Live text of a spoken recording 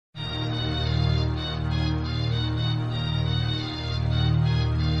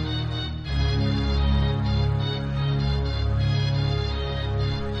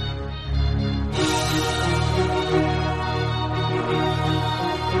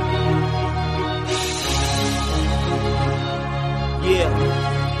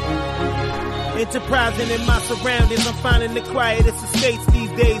Enterprising in my surroundings, I'm finding the quietest estates these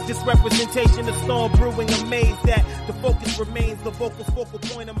days. This representation of storm brewing, amazed that the focus remains the focal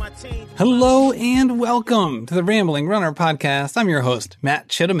point of my change. Hello and welcome to the Rambling Runner Podcast. I'm your host, Matt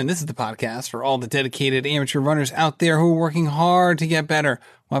Chittum, and this is the podcast for all the dedicated amateur runners out there who are working hard to get better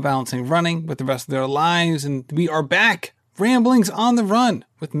while balancing running with the rest of their lives. And we are back. Ramblings on the Run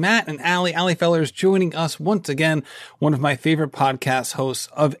with Matt and Allie. Allie Fellers joining us once again, one of my favorite podcast hosts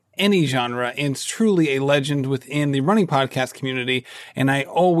of any genre and truly a legend within the running podcast community. And I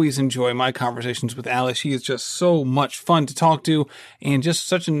always enjoy my conversations with Allie. She is just so much fun to talk to and just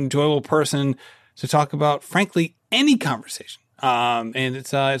such an enjoyable person to talk about, frankly, any conversation. And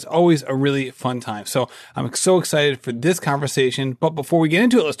it's always a really fun time. So I'm so excited for this conversation. But before we get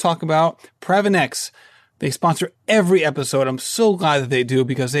into it, let's talk about Previnex. They sponsor every episode. I'm so glad that they do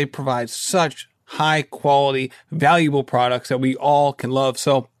because they provide such high quality, valuable products that we all can love.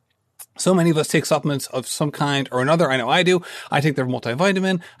 So many of us take supplements of some kind or another. I know I do. I take their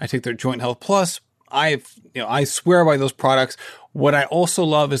multivitamin. I take their Joint Health Plus. I swear by those products. What I also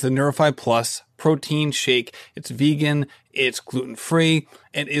love is the Neurify Plus protein shake. It's vegan. It's gluten-free.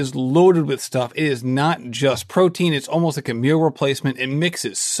 It is loaded with stuff. It is not just protein. It's almost like a meal replacement. It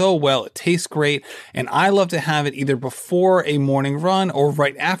mixes so well. It tastes great. And I love to have it either before a morning run or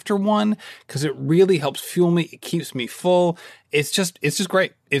right after one because it really helps fuel me. It keeps me full. It's just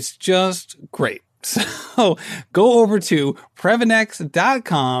great. It's just great. So go over to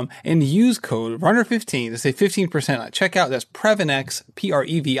Previnex.com and use code RUNNER15 to save 15% on checkout. That's Previnex,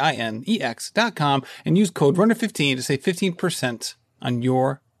 Previnex.com, and use code RUNNER15 to save 15% on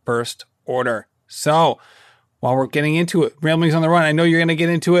your first order. So while we're getting into it, Ramblings on the Run, I know you're going to get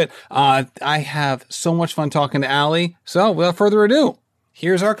into it. I have so much fun talking to Allie. So without further ado,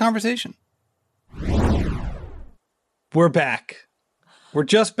 here's our conversation. We're back. We're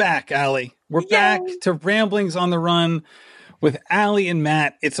just back, Allie. We're back to Ramblings on the Run with Allie and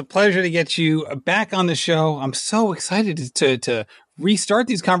Matt. It's a pleasure to get you back on the show. I'm so excited to restart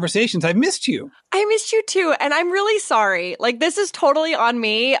these conversations. I missed you. I missed you too, and I'm really sorry. Like, this is totally on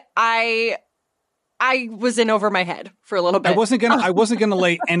me. I was in over my head for a little bit. I wasn't gonna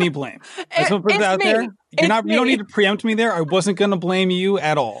lay any blame. I just want to put it out there. You don't need to preempt me there. I wasn't gonna blame you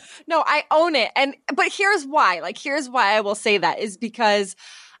at all. No, I own it. But here's why. Here's why I will say that is because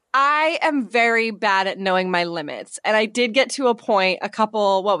I am very bad at knowing my limits. And I did get to a point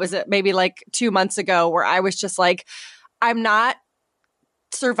maybe 2 months ago where I was just like, I'm not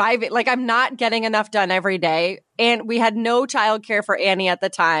surviving. I'm not getting enough done every day. And we had no childcare for Annie at the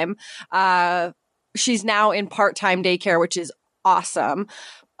time. She's now in part-time daycare, which is awesome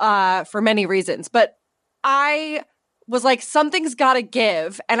for many reasons. But I was like, something's got to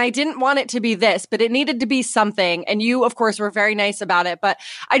give. And I didn't want it to be this, but it needed to be something. And you, of course, were very nice about it. But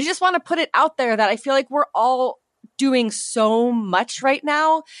I just want to put it out there that I feel like we're all doing so much right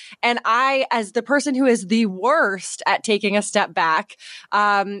now. And I, as the person who is the worst at taking a step back,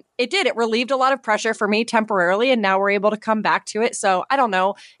 it relieved a lot of pressure for me temporarily. And now we're able to come back to it. So I don't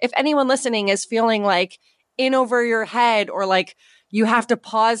know if anyone listening is feeling like in over your head or like you have to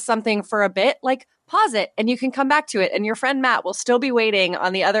pause something for a bit, pause it and you can come back to it. And your friend Matt will still be waiting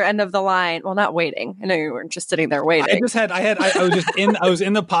on the other end of the line. Well, not waiting. I know you weren't just sitting there waiting. I was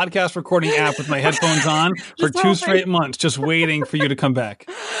in the podcast recording app with my headphones on for 2 straight months, just waiting for you to come back.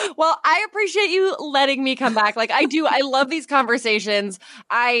 Well, I appreciate you letting me come back. I do. I love these conversations.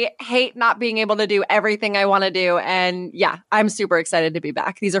 I hate not being able to do everything I want to do. And yeah, I'm super excited to be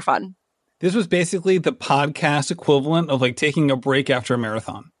back. These are fun. This was basically the podcast equivalent of taking a break after a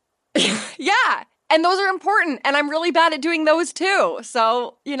marathon. Yeah. And those are important. And I'm really bad at doing those too.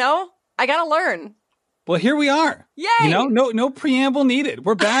 So, I got to learn. Well, here we are. Yay. No preamble needed.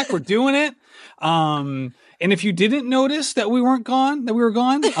 We're back. We're doing it. And if you didn't notice that we were gone,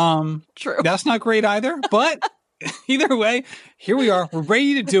 True. That's not great either. But either way, here we are. We're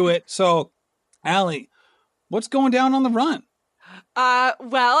ready to do it. So, Allie, what's going down on the run?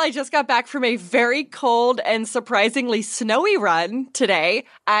 Well, I just got back from a very cold and surprisingly snowy run today.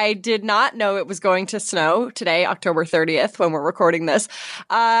 I did not know it was going to snow today, October 30th, when we're recording this.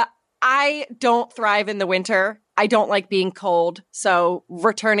 I don't thrive in the winter. I don't like being cold. So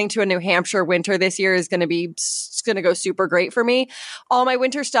returning to a New Hampshire winter this year is going to go super great for me. All my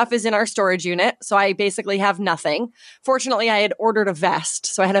winter stuff is in our storage unit. So I basically have nothing. Fortunately, I had ordered a vest.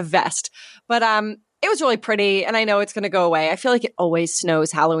 So I had a vest, but, it was really pretty, and I know it's going to go away. I feel like it always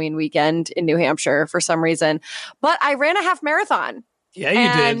snows Halloween weekend in New Hampshire for some reason. But I ran a half marathon. Yeah,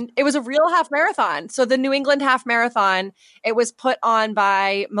 you did. And it was a real half marathon. So the New England Half Marathon, it was put on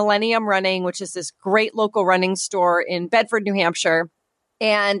by Millennium Running, which is this great local running store in Bedford, New Hampshire.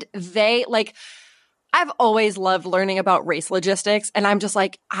 And they I've always loved learning about race logistics. And I'm just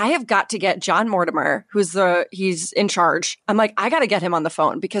like, I have got to get John Mortimer, he's in charge. I'm like, I got to get him on the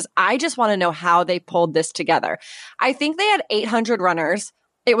phone because I just want to know how they pulled this together. I think they had 800 runners.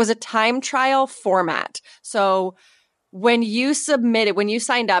 It was a time trial format. So when you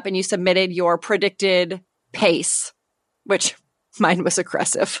signed up and you submitted your predicted pace, which mine was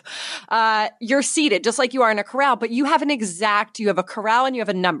aggressive, you're seated just like you are in a corral, but you have a corral and you have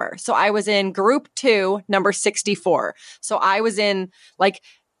a number. So I was in group 2, number 64. So I was in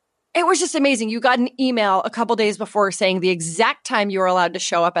it was just amazing. You got an email a couple days before saying the exact time you were allowed to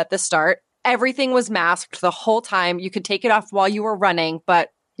show up at the start. Everything was masked the whole time. You could take it off while you were running, but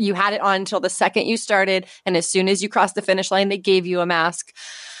you had it on until the second you started. And as soon as you crossed the finish line, they gave you a mask.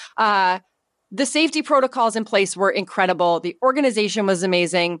 The safety protocols in place were incredible. The organization was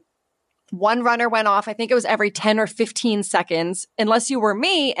amazing. One runner went off, I think it was every 10 or 15 seconds, unless you were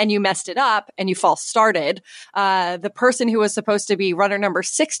me and you messed it up and you false started. The person who was supposed to be runner number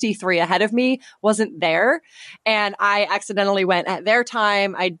 63 ahead of me wasn't there. And I accidentally went at their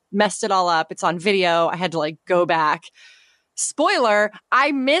time. I messed it all up. It's on video. I had to go back. Spoiler,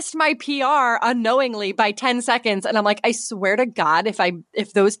 I missed my PR unknowingly by 10 seconds. And I'm like, I swear to God,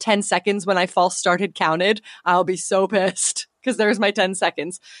 if those 10 seconds when I false started counted, I'll be so pissed because there's my 10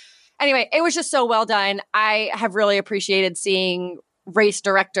 seconds. Anyway, it was just so well done. I have really appreciated seeing race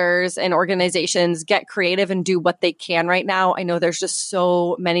directors and organizations get creative and do what they can right now. I know there's just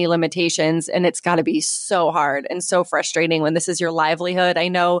so many limitations and it's got to be so hard and so frustrating when this is your livelihood. I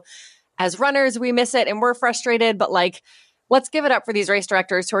know as runners, we miss it and we're frustrated, but let's give it up for these race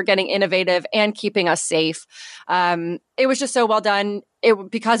directors who are getting innovative and keeping us safe. It was just so well done.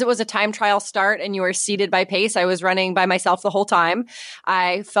 Because it was a time trial start and you were seated by pace, I was running by myself the whole time.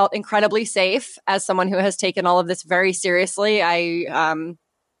 I felt incredibly safe as someone who has taken all of this very seriously. I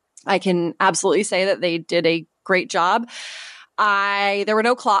can absolutely say that they did a great job. There were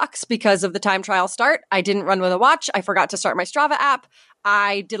no clocks because of the time trial start. I didn't run with a watch. I forgot to start my Strava app.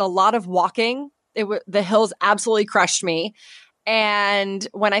 I did a lot of walking. The hills absolutely crushed me. And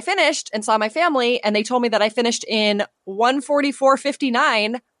when I finished and saw my family and they told me that I finished in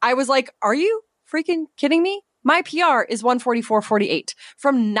 1:44:59, I was like, are you freaking kidding me? My PR is 1:44:48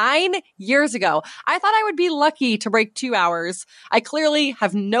 from 9 years ago. I thought I would be lucky to break 2 hours. I clearly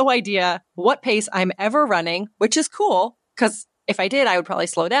have no idea what pace I'm ever running, which is cool because if I did, I would probably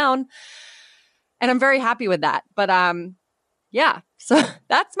slow down. And I'm very happy with that. But yeah, so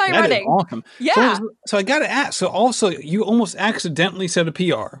that's my running. That is awesome. Yeah. So I got to ask. So also, you almost accidentally set a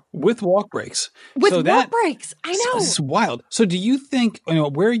PR with walk breaks. Breaks, I know. It's wild. So do you think,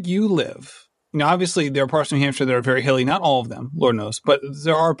 where you live, obviously there are parts of New Hampshire that are very hilly, not all of them, Lord knows, but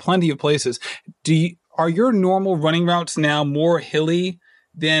there are plenty of places. Are your normal running routes now more hilly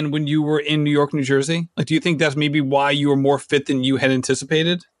than when you were in New York, New Jersey? Do you think that's maybe why you were more fit than you had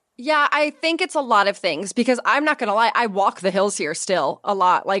anticipated? Yeah, I think it's a lot of things because I'm not going to lie. I walk the hills here still a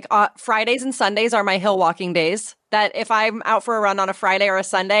lot. Fridays and Sundays are my hill walking days. That if I'm out for a run on a Friday or a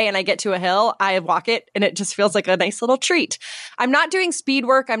Sunday and I get to a hill, I walk it and it just feels like a nice little treat. I'm not doing speed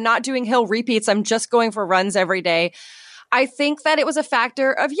work. I'm not doing hill repeats. I'm just going for runs every day. I think that it was a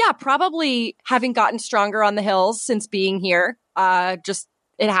factor of, probably having gotten stronger on the hills since being here. Just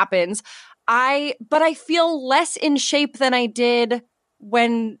it happens. But I feel less in shape than I did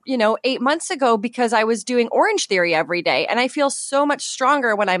when, 8 months ago because I was doing Orange Theory every day. And I feel so much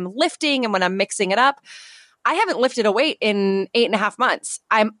stronger when I'm lifting and when I'm mixing it up. I haven't lifted a weight in 8.5 months.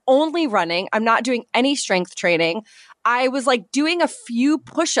 I'm only running. I'm not doing any strength training. I was doing a few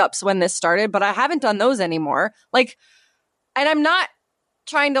push-ups when this started, but I haven't done those anymore. And I'm not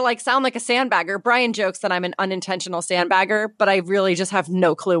trying to sound like a sandbagger. Brian jokes that I'm an unintentional sandbagger, but I really just have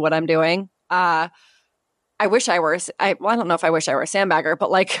no clue what I'm doing. I wish I were, I don't know if I wish I were a sandbagger, but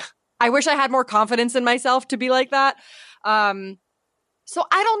I wish I had more confidence in myself to be like that. So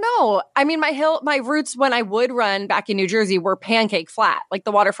I don't know. I mean, my routes when I would run back in New Jersey were pancake flat.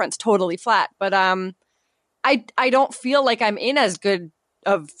 The waterfront's totally flat, but I don't feel like I'm in as good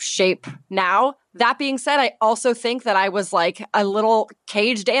of shape now. That being said, I also think that I was a little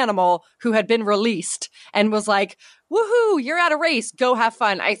caged animal who had been released and was woohoo, you're at a race, go have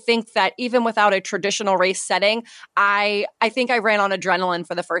fun. I think that even without a traditional race setting, I think I ran on adrenaline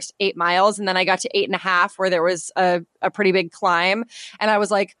for the first 8 miles. And then I got to 8.5 where there was a pretty big climb. And I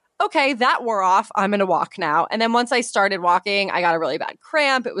was okay, that wore off. I'm going to walk now. And then once I started walking, I got a really bad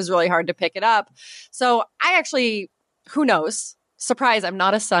cramp. It was really hard to pick it up. So I actually, who knows? Surprise, I'm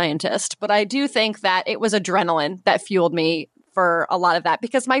not a scientist, but I do think that it was adrenaline that fueled me for a lot of that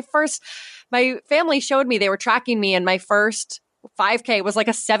because my family showed me, they were tracking me and my first 5K was a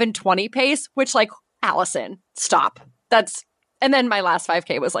 7:20 pace, which Allison, stop. And then my last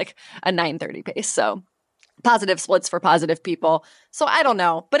 5K was like a 9:30 pace. So positive splits for positive people. So I don't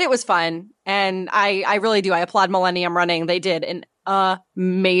know, but it was fun. And I really do. I applaud Millennium Running. They did an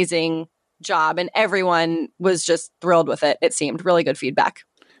amazing job and everyone was just thrilled with it. It seemed really good feedback.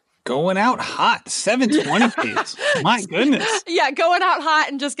 Going out hot, 7:20 pace. My goodness. Yeah, going out hot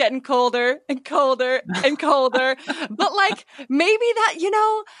and just getting colder and colder and colder. But like maybe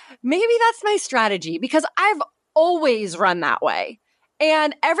that's my strategy because I've always run that way.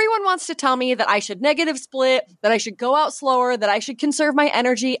 And everyone wants to tell me that I should negative split, that I should go out slower, that I should conserve my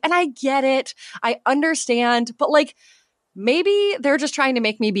energy. And I get it. I understand. But like maybe they're just trying to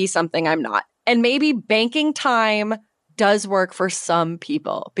make me be something I'm not. And maybe banking time does work for some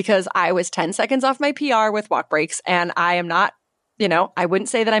people because I was 10 seconds off my PR with walk breaks and I am not, I wouldn't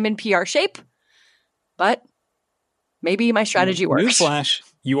say that I'm in PR shape, but maybe my strategy works. Newsflash,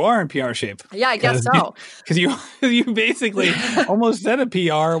 you are in PR shape. Yeah, I guess so. Because you basically almost set a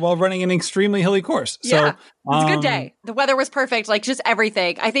PR while running an extremely hilly course. Yeah, so, it's a good day. The weather was perfect, like just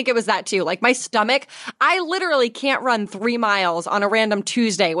everything. I think it was that too. Like my stomach, I literally can't run 3 miles on a random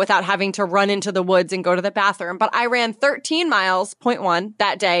Tuesday without having to run into the woods and go to the bathroom. But I ran 13 miles, 0.1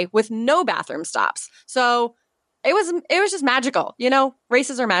 that day with no bathroom stops. So it was just magical.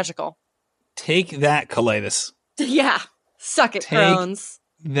 Races are magical. Take that, colitis. Yeah. Suck it, Crohn's. Crohn's.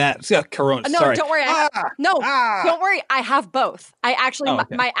 No, sorry. don't worry. Don't worry. I have both. I actually,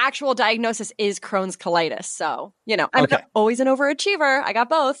 my actual diagnosis is Crohn's colitis. So, I'm always an overachiever. I got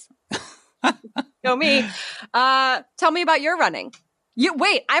both. Go me. Tell me about your running.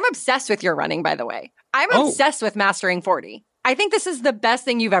 I'm obsessed with your running, by the way. I'm obsessed with Mastering 40. I think this is the best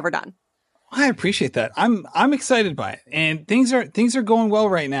thing you've ever done. I appreciate that. I'm excited by it, and things are going well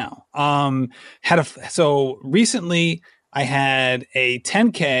right now. So recently I had a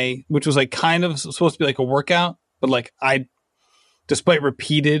 10K, which was like kind of supposed to be like a workout, but like I, despite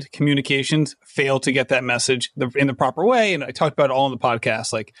repeated communications, failed to get that message in the proper way. And I talked about it all in the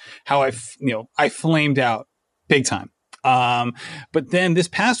podcast, like how I flamed out big time. But then this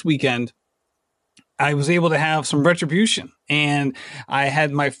past weekend, I was able to have some retribution, and I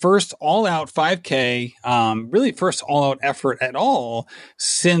had my first all-out 5K, really first all-out effort at all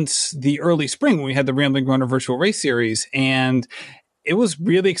since the early spring when we had the Rambling Runner Virtual Race Series, and it was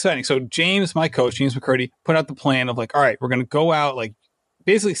really exciting. So James, my coach, James McCurdy, put out the plan of like, all right, we're going to go out, like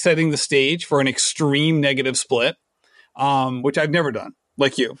basically setting the stage for an extreme negative split, which I've never done.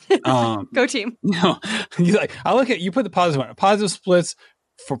 Like you. Go team. I look at, you put the positive one, positive splits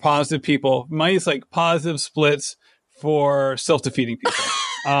for positive people. Mine is like positive splits for self-defeating people.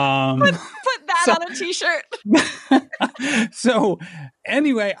 Put that on a t-shirt. So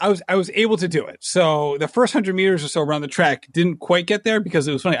anyway, I was able to do it. So the first 100 meters or so around the track didn't quite get there because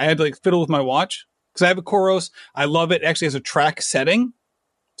it was funny. I had to like fiddle with my watch because I have a Coros. I love it. It actually has a track setting.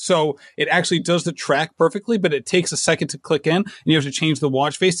 So it actually does the track perfectly, but it takes a second to click in and you have to change the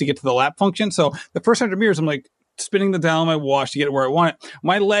watch face to get to the lap function. So the first 100 meters, I'm like, spinning the dial on my watch to get it where I want it.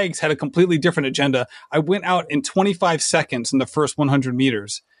 My legs had a completely different agenda. I went out in 25 seconds in the first 100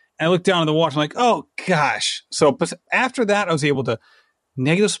 meters. And I looked down at the watch. I'm like, oh gosh. So but after that, I was able to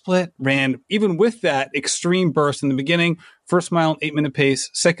negative split, ran even with that extreme burst in the beginning. First mile, 8-minute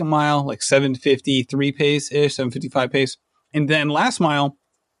pace. Second mile, like 7:53 pace-ish, 7:55 pace. And then last mile,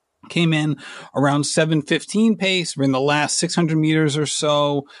 came in around 7:15 pace. We're in the last 600 meters or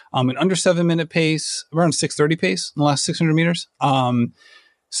so, in under 7-minute pace, around 6:30 pace in the last 600 meters.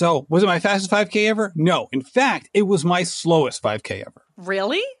 So was it my fastest 5K ever? No. In fact, it was my slowest 5K ever.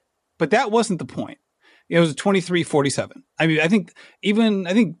 Really? But that wasn't the point. It was a 23:47. I mean, I think when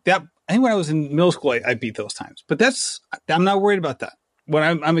I was in middle school, I beat those times, but I'm not worried about that. What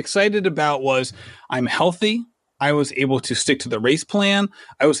I'm excited about was I'm healthy. I was able to stick to the race plan.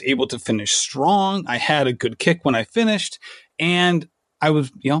 I was able to finish strong. I had a good kick when I finished, and I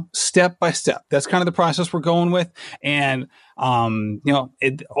was, step by step. That's kind of the process we're going with. And,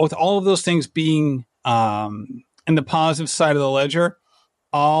 with all of those things being in the positive side of the ledger,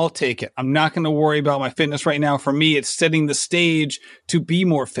 I'll take it. I'm not going to worry about my fitness right now. For me, it's setting the stage to be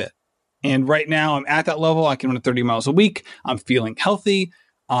more fit. And right now I'm at that level. I can run 30 miles a week. I'm feeling healthy.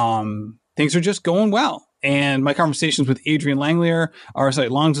 Things are just going well. And my conversations with Adrian Langelier,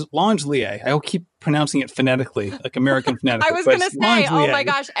 Langelier. I will keep pronouncing it phonetically, like American phonetically. I was going to say, oh my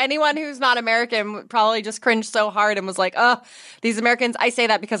gosh, anyone who's not American would probably just cringe so hard and was like, oh, these Americans. I say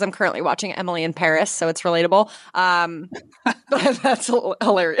that because I'm currently watching Emily in Paris, so it's relatable. But that's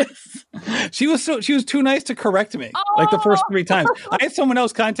hilarious. She was too nice to correct me, like the first 3 times. I had someone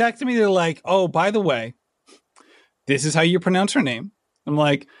else contact me. They're like, oh, by the way, this is how you pronounce her name. I'm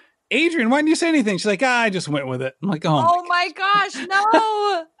like, Adrian, why didn't you say anything? She's like, I just went with it. I'm like, oh my gosh,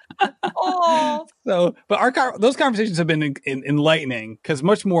 no. Oh. So, but those conversations have been enlightening because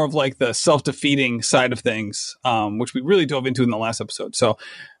much more of like the self-defeating side of things, which we really dove into in the last episode. So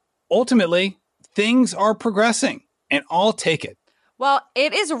ultimately, things are progressing and I'll take it. Well,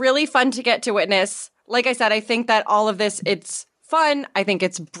 it is really fun to get to witness. Like I said, I think that all of this, it's fun. I think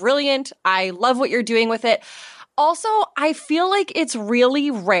it's brilliant. I love what you're doing with it. Also, I feel like it's really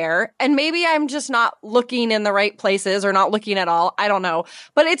rare, and maybe I'm just not looking in the right places or not looking at all. I don't know.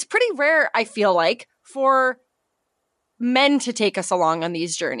 But it's pretty rare, I feel like, for men to take us along on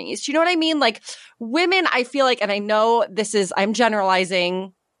these journeys. Do you know what I mean? Like women, I feel like, and I know I'm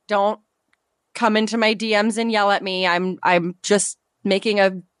generalizing. Don't come into my DMs and yell at me. I'm just making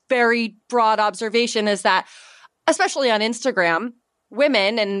a very broad observation is that, especially on Instagram,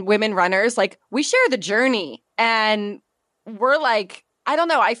 women and women runners, like we share the journey and we're like, I don't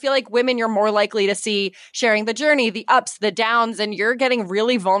know. I feel like women, you're more likely to see sharing the journey, the ups, the downs, and you're getting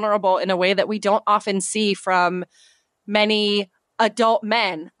really vulnerable in a way that we don't often see from many adult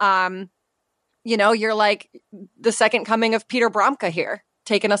men. You're like the second coming of Peter Bromka here,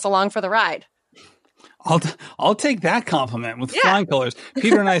 taking us along for the ride. I'll take that compliment with flying colors.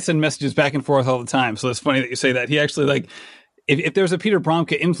 Peter and I send messages back and forth all the time. So it's funny that you say that. He actually like, if there's a Peter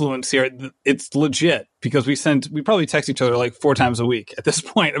Bromka influence here, it's legit because we probably text each other like 4 times a week at this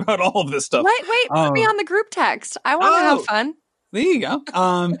point about all of this stuff. Wait, put me on the group text. I want to have fun. There you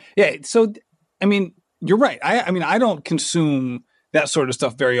go. Yeah. So, I mean, you're right. I don't consume that sort of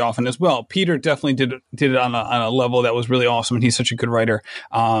stuff very often as well. Peter definitely did it on a level that was really awesome. And he's such a good writer.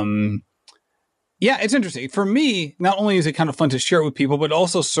 Yeah, it's interesting. For me, not only is it kind of fun to share it with people, but it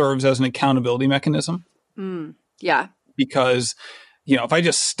also serves as an accountability mechanism. Yeah. Because, if I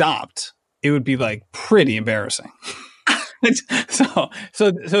just stopped, it would be like pretty embarrassing. So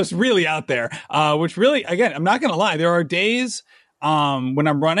it's really out there, which really, again, I'm not going to lie. There are days when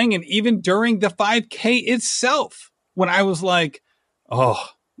I'm running and even during the 5K itself, when I was like, oh,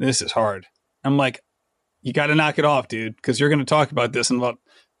 this is hard. I'm like, you got to knock it off, dude, because you're going to talk about this in about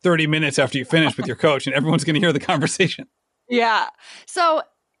 30 minutes after you finish with your coach and everyone's going to hear the conversation. Yeah. So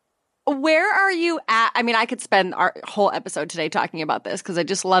where are you at? I mean, I could spend our whole episode today talking about this because I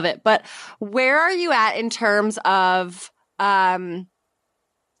just love it. But where are you at in terms of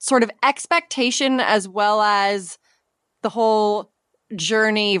sort of expectation as well as the whole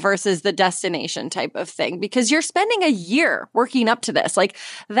journey versus the destination type of thing? Because you're spending a year working up to this. Like,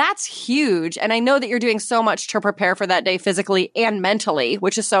 that's huge. And I know that you're doing so much to prepare for that day physically and mentally,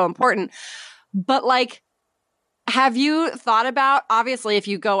 which is so important. But like, have you thought about, obviously, if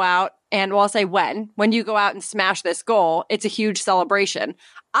you go out and, well, I'll say when you go out and smash this goal, it's a huge celebration.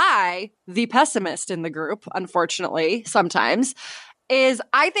 I, the pessimist in the group, unfortunately, sometimes, is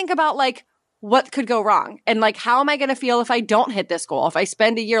I think about like, what could go wrong? And like, how am I going to feel if I don't hit this goal? If I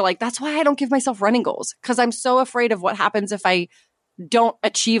spend a year, like, that's why I don't give myself running goals, because I'm so afraid of what happens if I don't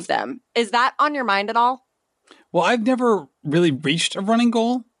achieve them. Is that on your mind at all? Well, I've never really reached a running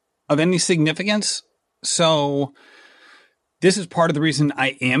goal of any significance. So this is part of the reason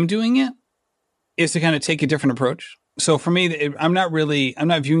I am doing it, is to kind of take a different approach. So for me, I'm not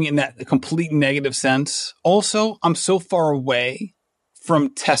viewing it in that complete negative sense. Also, I'm so far away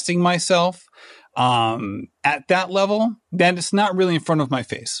from testing myself at that level that it's not really in front of my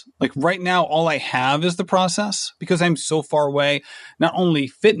face. Like right now, all I have is the process because I'm so far away, not only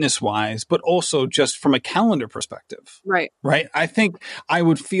fitness wise, but also just from a calendar perspective. Right. Right. I think I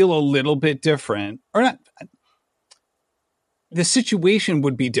would feel a little bit different, or not. The situation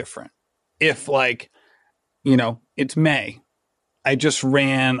would be different if, like, it's May. I just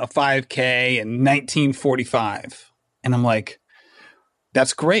ran a 5K in 1945 and I'm like,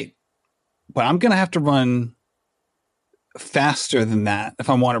 that's great, but I'm going to have to run faster than that if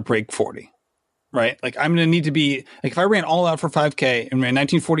I want to break 40, right? Like, I'm going to need to be, like, if I ran all out for 5K and ran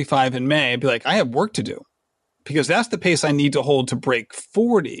 1945 in May, I'd be like, I have work to do because that's the pace I need to hold to break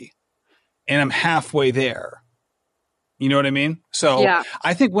 40. And I'm halfway there. You know what I mean? So yeah.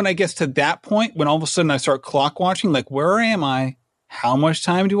 I think when I get to that point, when all of a sudden I start clock watching, like, where am I? How much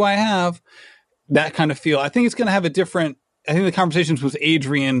time do I have? That kind of feel. I think it's going to have a different, I think the conversations with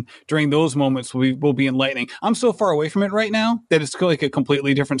Adrian during those moments will be enlightening. I'm so far away from it right now that it's like a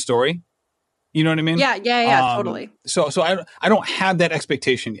completely different story. You know what I mean? Yeah, totally. So I don't have that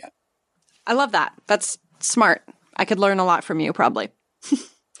expectation yet. I love that. That's smart. I could learn a lot from you, probably.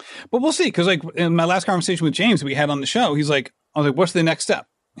 But we'll see. Because like in my last conversation with James we had on the show, I was like, what's the next step?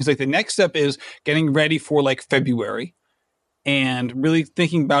 He's like, the next step is getting ready for like February. and really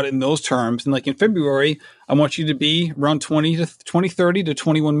thinking about it in those terms. And like in February, I want you to be around 30 to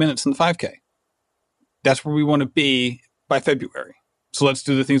 21 minutes in the 5K. That's where we want to be by February. So let's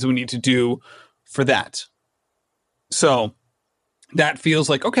do the things that we need to do for that. So that feels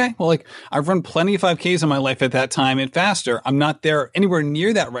like, okay, well, like I've run plenty of 5Ks in my life at that time and faster. I'm not there anywhere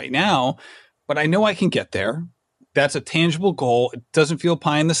near that right now, but I know I can get there. That's a tangible goal. It doesn't feel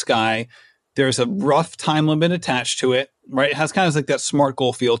pie in the sky. There's a rough time limit attached to it, right? It has kind of like that SMART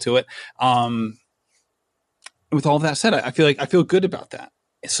goal feel to it. With all that said, I feel good about that.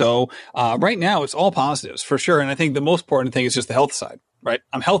 So right now it's all positives for sure. And I think the most important thing is just the health side, right?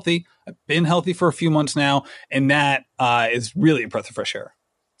 I'm healthy. I've been healthy for a few months now. And that is really a breath of fresh air.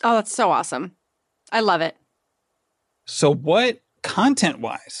 Oh, that's so awesome. I love it. So what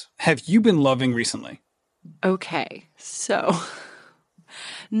content-wise have you been loving recently? Okay, so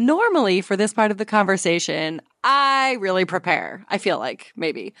normally for this part of the conversation, I really prepare. I feel like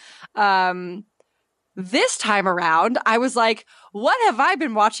maybe. This time around, I was like, what have I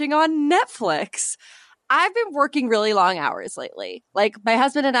been watching on Netflix? I've been working really long hours lately. Like my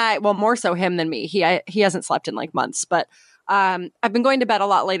husband and I, well, more so him than me. He hasn't slept in like months, but I've been going to bed a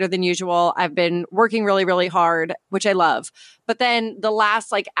lot later than usual. I've been working really, really hard, which I love. But then the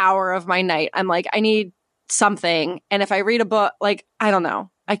last like hour of my night, I'm like, I need something. And if I read a book, like, I don't know,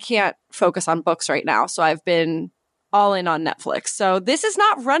 I can't focus on books right now. So I've been all in on Netflix. So this is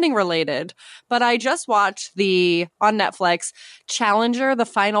not running related, but I just watched on Netflix, Challenger, The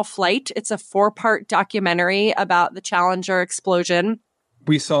Final Flight. It's a 4-part documentary about the Challenger explosion.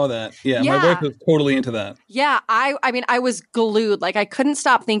 We saw that. Yeah. My wife was totally into that. Yeah. I mean, I was glued. Like I couldn't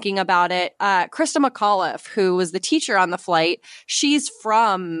stop thinking about it. Krista McAuliffe, who was the teacher on the flight,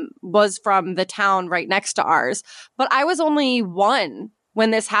 was from the town right next to ours. But I was only 1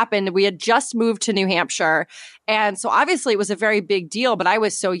 when this happened. We had just moved to New Hampshire. And so obviously it was a very big deal, but I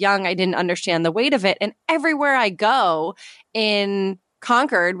was so young, I didn't understand the weight of it. And everywhere I go in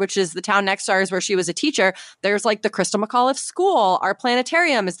Concord, which is the town next to ours where she was a teacher, there's like the Krista McAuliffe School. Our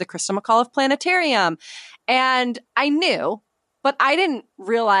planetarium is the Krista McAuliffe Planetarium. And I knew, but I didn't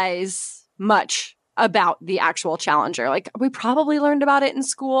realize much about the actual Challenger. Like we probably learned about it in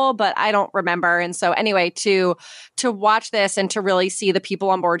school, but I don't remember. And so anyway, to watch this and to really see the people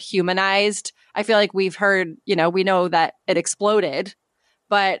on board humanized, I feel like we've heard, we know that it exploded,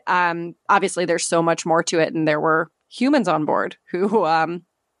 but obviously there's so much more to it. And there were humans on board who,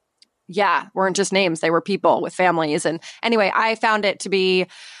 weren't just names. They were people with families. And anyway, I found it to be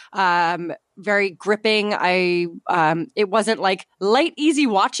very gripping. It wasn't like light, easy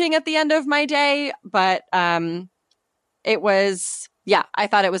watching at the end of my day, but it was, I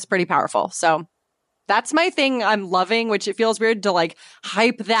thought it was pretty powerful. So that's my thing I'm loving, which it feels weird to like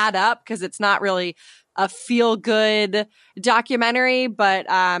hype that up because it's not really a feel-good documentary, but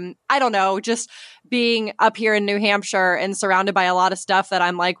I don't know, just being up here in New Hampshire and surrounded by a lot of stuff that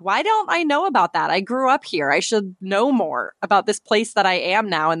I'm like, why don't I know about that? I grew up here. I should know more about this place that I am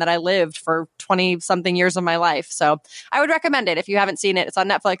now and that I lived for 20-something years of my life. So I would recommend it if you haven't seen it. It's on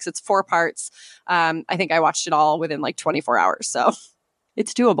Netflix. It's 4 parts. I think I watched it all within like 24 hours. So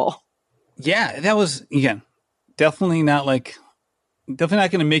it's doable. Yeah, that was, again, definitely not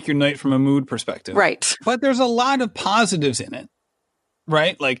going to make your night from a mood perspective. Right. But there's a lot of positives in it,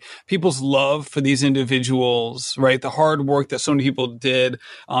 right? Like people's love for these individuals, right? The hard work that so many people did.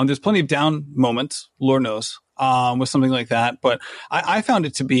 There's plenty of down moments, Lord knows, with something like that. But I found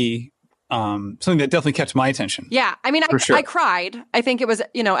it to be something that definitely catch my attention. Yeah. I mean, I cried. I think it was,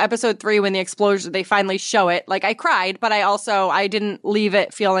 episode 3 when the explosion, they finally show it. Like I cried, but I didn't leave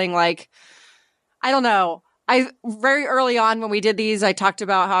it feeling like, I don't know. Very early on when we did these, I talked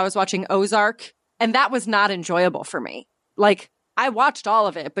about how I was watching Ozark, and that was not enjoyable for me. Like, I watched all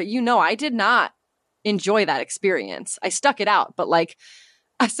of it, but I did not enjoy that experience. I stuck it out, but like,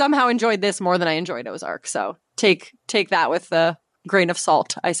 I somehow enjoyed this more than I enjoyed Ozark. So take that with a grain of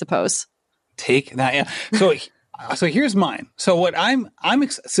salt, I suppose. Take that, yeah. So here's mine. So what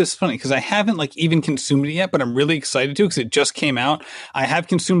it's funny because I haven't like even consumed it yet, but I'm really excited to because it just came out. I have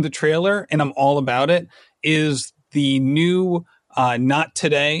consumed the trailer and I'm all about it. Is the new Not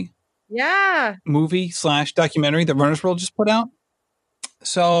Today movie / documentary that Runner's World just put out.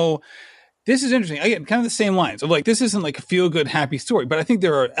 So this is interesting. Again, kind of the same lines of like, this isn't like a feel good, happy story, but I think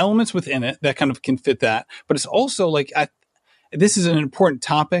there are elements within it that kind of can fit that. But it's also like, this is an important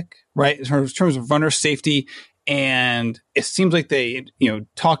topic, right? In terms of runner safety. And it seems like they,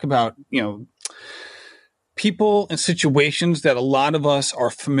 talk about, people and situations that a lot of us are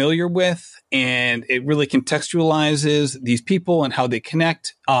familiar with. And it really contextualizes these people and how they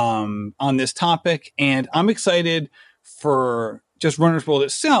connect on this topic. And I'm excited for just Runner's World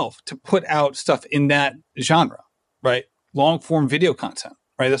itself to put out stuff in that genre, right? Long form video content,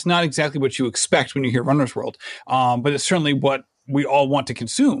 right? That's not exactly what you expect when you hear Runner's World, but it's certainly what we all want to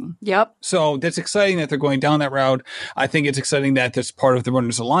consume. Yep. So that's exciting that they're going down that route. I think it's exciting that that's part of the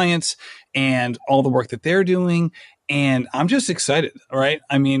Runners Alliance and all the work that they're doing. And I'm just excited, right?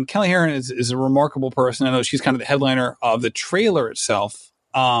 I mean, Kelly Herron is a remarkable person. I know she's kind of the headliner of the trailer itself.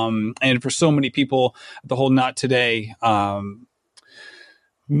 And for so many people, the whole Not Today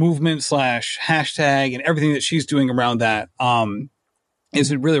movement / hashtag and everything that she's doing around that is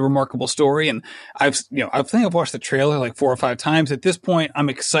a really remarkable story. And I think I've watched the trailer like 4 or 5 times. At this point, I'm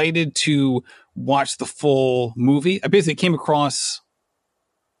excited to watch the full movie. I basically came across,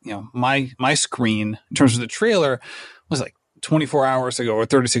 my screen in terms of the trailer was like 24 hours ago or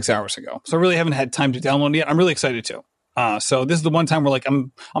 36 hours ago. So I really haven't had time to download it yet. I'm really excited to. So this is the one time where like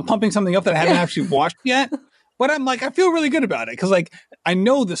I'm pumping something up that I haven't actually watched yet, but I'm like, I feel really good about it. Cause like I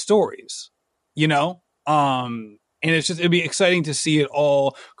know the stories, and it'd be exciting to see it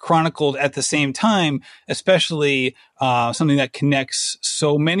all chronicled at the same time, especially something that connects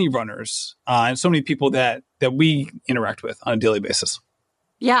so many runners and so many people that we interact with on a daily basis.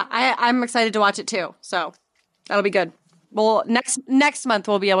 Yeah, I'm excited to watch it too. So that'll be good. Well, next month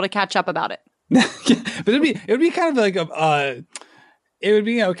we'll be able to catch up about it. Yeah, but it would be kind of like it would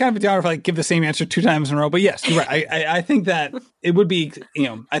be kind of a downer if I give the same answer 2 times in a row. But yes, you're right. I think that it would be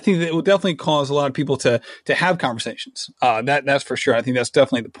I think that it will definitely cause a lot of people to have conversations. That's for sure. I think that's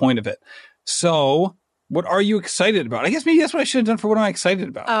definitely the point of it. So, what are you excited about? I guess maybe that's what I should have done for what am I excited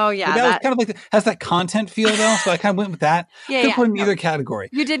about. Oh yeah, that was kind of like has that content feel though. So I kind of went with that. Yeah, put in either category.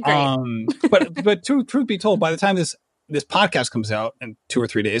 You did great. But truth be told, by the time this podcast comes out in 2 or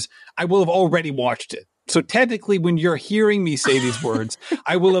 3 days, I will have already watched it. So technically, when you're hearing me say these words,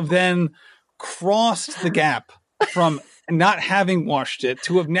 I will have then crossed the gap from not having watched it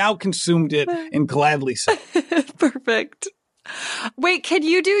to have now consumed it and gladly so. Perfect. Wait, can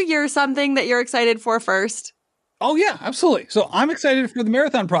you do your something that you're excited for first? Oh, yeah, absolutely. So I'm excited for the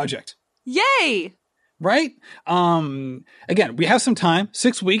Marathon Project. Yay! Right? Again, we have some time,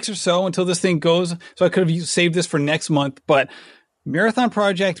 6 weeks or so until this thing goes. So I could have saved this for next month, but Marathon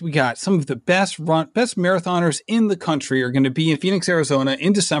Project, we got some of the best marathoners in the country are going to be in Phoenix, Arizona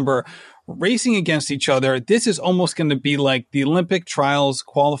in December, racing against each other. This is almost going to be like the Olympic trials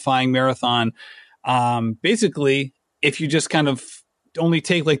qualifying marathon. Basically, if you just kind of only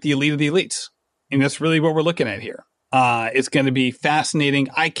take like the elite of the elites. And that's really what we're looking at here. It's going to be fascinating.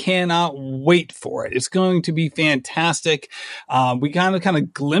 I cannot wait for it. It's going to be fantastic. We got a kind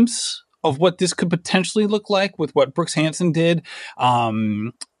of glimpse of what this could potentially look like with what Brooks Hansen did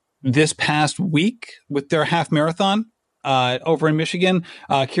this past week with their half marathon over in Michigan.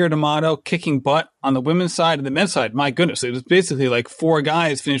 Keira D'Amato kicking butt on the women's side and the men's side. My goodness, it was basically like 4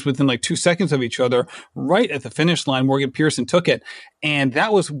 guys finished within like 2 seconds of each other right at the finish line. Morgan Pearson took it. And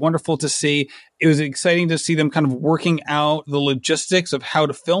that was wonderful to see. It was exciting to see them kind of working out the logistics of how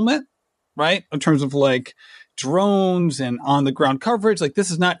to film it, right? In terms of like drones and on the ground coverage. Like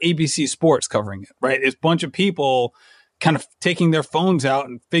this is not ABC Sports covering it, right? It's a bunch of people kind of taking their phones out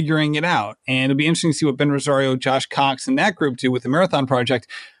and figuring it out. And it'll be interesting to see what Ben Rosario, Josh Cox, and that group do with the Marathon Project.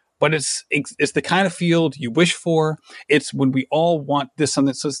 But it's the kind of field you wish for. It's when we all want this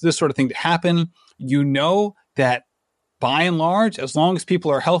sort of thing to happen. You know that by and large, as long as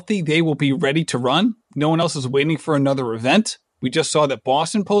people are healthy, they will be ready to run. No one else is waiting for another event. We just saw that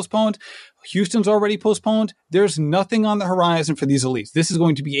Boston postponed. Houston's already postponed. There's nothing on the horizon for these elites. This is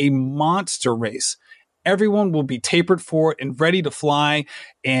going to be a monster race. Everyone will be tapered for it and ready to fly.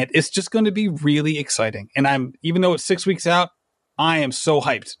 And it's just going to be really exciting. And even though it's 6 weeks out, I am so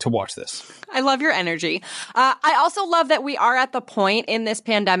hyped to watch this. I love your energy. I also love that we are at the point in this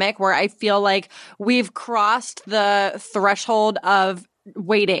pandemic where I feel like we've crossed the threshold of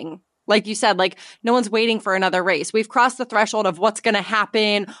waiting. Like you said, like no one's waiting for another race. We've crossed the threshold of what's going to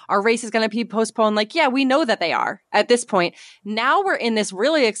happen. Our race is going to be postponed. Like, yeah, we know that they are at this point. Now we're in this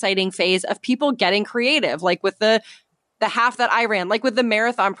really exciting phase of people getting creative, like with the half that I ran, like with the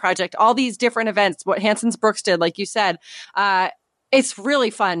Marathon Project, all these different events, what Hanson's Brooks did, like you said. It's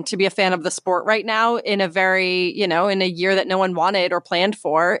really fun to be a fan of the sport right now in a very, in a year that no one wanted or planned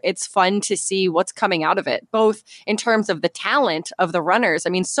for. It's fun to see what's coming out of it, both in terms of the talent of the runners. I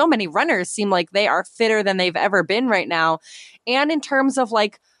mean, so many runners seem like they are fitter than they've ever been right now. And in terms of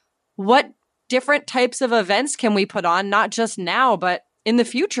like, what different types of events can we put on, not just now, but in the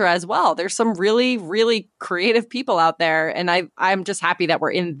future as well. There's some really, really creative people out there. And I'm just happy that we're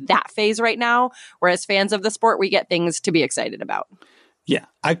in that phase right now, where as fans of the sport, we get things to be excited about. Yeah,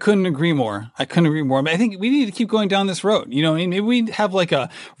 I couldn't agree more. But I think we need to keep going down this road. You know, maybe we have like a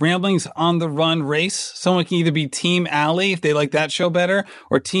Ramblings on the Run race. Someone can either be Team Allie if they like that show better,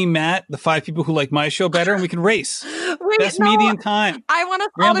 or Team Matt, the 5 people who like my show better, and we can race. Best median time. I want us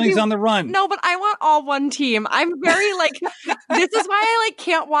Ramblings on the Run. No, but I want all one team. I'm very like, this is why I like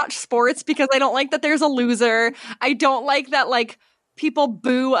can't watch sports, because I don't like that there's a loser. I don't like that like people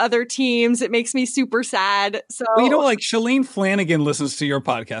boo other teams. It makes me super sad. So well, you know, like Shalene Flanagan listens to your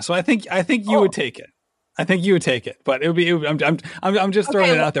podcast, so I think you would take it. I think you would take it, but I'm just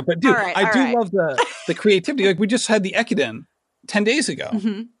throwing it out there. But dude, I do love the creativity. Like we just had the Ekiden 10 days ago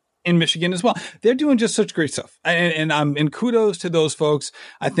in Michigan as well. They're doing just such great stuff, and kudos to those folks.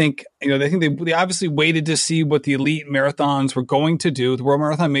 I think they obviously waited to see what the elite marathons were going to do, the World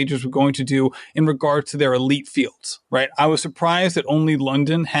Marathon Majors were going to do in regard to their elite fields. Right? I was surprised that only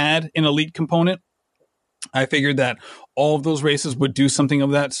London had an elite component. I figured that all of those races would do something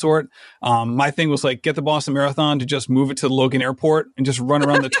of that sort. My thing was like, get the Boston Marathon to just move it to the Logan Airport and just run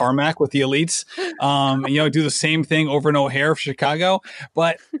around the tarmac with the elites. Do the same thing over in O'Hare for Chicago.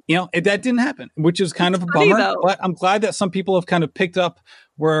 But, that didn't happen, which is kind of a bummer. Though. But I'm glad that some people have kind of picked up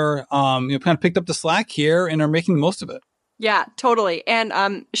picked up the slack here and are making the most of it. Yeah, totally. And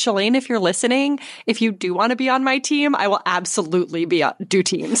Shalene, if you're listening, if you do want to be on my team, I will absolutely do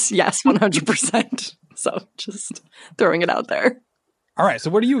teams. Yes, 100%. So just throwing it out there. All right. So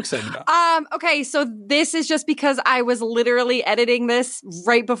what are you excited about? Okay. So this is just because I was literally editing this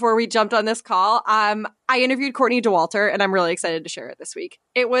right before we jumped on this call. I interviewed Courtney Dauwalter, and I'm really excited to share it this week.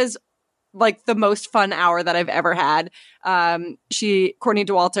 It was like the most fun hour that I've ever had. Courtney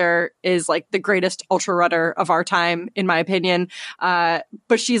Dauwalter is like the greatest ultra runner of our time, in my opinion. But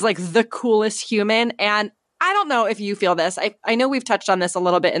she's like the coolest human. And I don't know if you feel this. I know we've touched on this a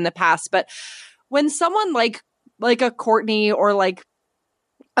little bit in the past, but when someone like a Courtney or like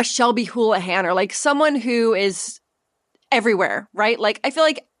a Shelby Houlihan or like someone who is everywhere, right? Like I feel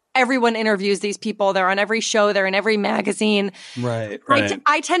like everyone interviews these people. They're on every show. They're in every magazine. Right.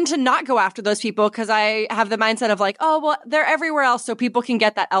 I tend to not go after those people because I have the mindset of like, oh, well, they're everywhere else, so people can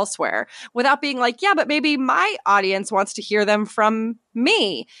get that elsewhere, without being like, yeah, but maybe my audience wants to hear them from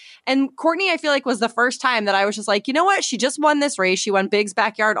me. And Courtney, I feel like, was the first time that I was just like, you know what? She just won this race. She won Big's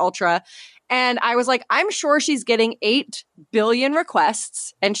Backyard Ultra. And I was like, I'm sure she's getting 8 billion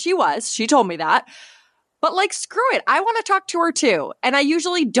requests. And she told me that. But like, screw it. I want to talk to her too. And I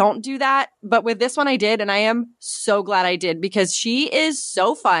usually don't do that. But with this one, I did. And I am so glad I did, because she is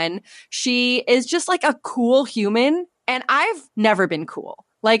so fun. She is just like a cool human. And I've never been cool.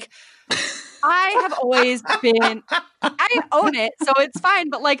 Like, I have always been, I own it, so it's fine.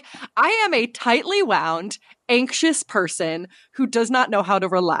 But like, I am a tightly wound, anxious person who does not know how to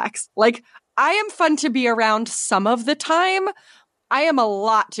relax. Like, I am fun to be around some of the time. I am a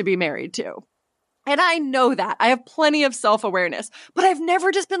lot to be married to. And I know that. I have plenty of self-awareness, but I've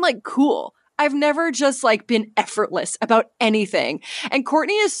never just been like cool. I've never just like been effortless about anything. And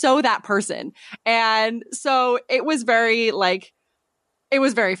Courtney is so that person. And so it was very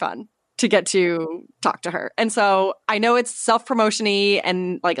fun to get to talk to her. And so I know it's self-promotion-y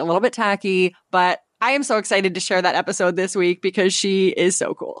and like a little bit tacky, but I am so excited to share that episode this week because she is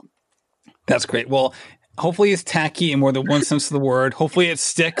so cool. That's great. Well, hopefully it's tacky in more than one sense of the word. Hopefully it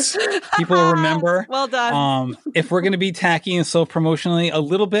sticks. People will remember. Well done. If we're going to be tacky and self-promotionally a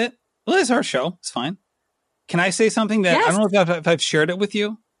little bit, well, it's our show. It's fine. Can I say something that I don't know if I've shared it with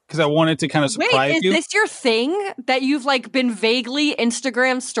you? Because I wanted to kind of surprise you. Wait, is this your thing that you've like been vaguely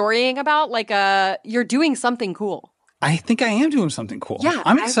Instagram storying about? Like you're doing something cool. I think I am doing something cool. Yeah,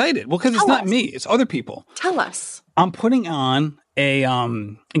 I'm excited. Well, because it's not me. It's other people. Tell us. I'm putting on a,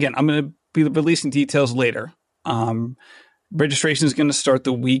 again, I'm going to be releasing details later. Registration is going to start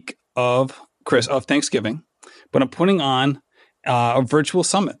the week of Thanksgiving, but I'm putting on a virtual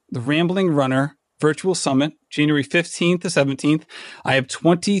summit, the Rambling Runner Virtual Summit, January 15th to 17th. I have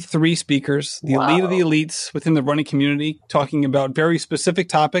 23 speakers, the elite of the elites within the running community, talking about very specific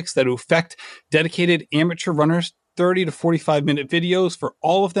topics that affect dedicated amateur runners. 30 to 45 minute videos for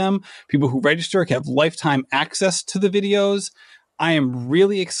all of them. People who register have lifetime access to the videos. I am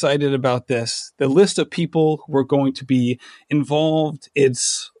really excited about this. The list of people who are going to be involved,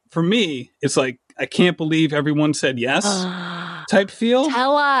 for me, it's like, I can't believe everyone said yes type feel.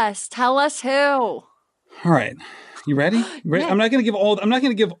 Tell us who. All right. You ready? Yeah. I'm not going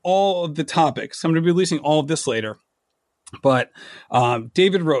to give all of the topics. I'm going to be releasing all of this later. But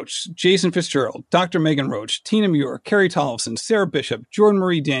David Roach, Jason Fitzgerald, Dr. Megan Roach, Tina Muir, Carrie Tollefson, Sarah Bishop, Jordan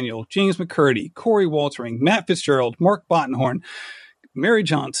Marie Daniel, James McCurdy, Corey Waltering, Matt Fitzgerald, Mark Bottenhorn, Mary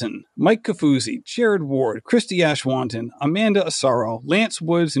Johnson, Mike Cafuzzi, Jared Ward, Christy Ashwanton, Amanda Asaro, Lance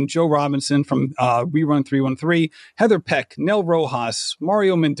Woods, and Joe Robinson from Rerun 313, Heather Peck, Nell Rojas,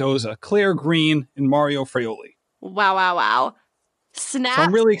 Mario Mendoza, Claire Green, and Mario Fraioli. Wow, wow, wow. Snap. So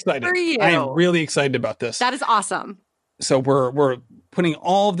I'm really excited. For you. I am really excited about this. That is awesome. So we're putting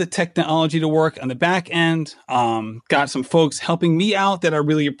all of the technology to work on the back end. Got some folks helping me out that I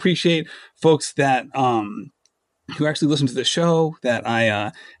really appreciate. Folks that who actually listen to the show that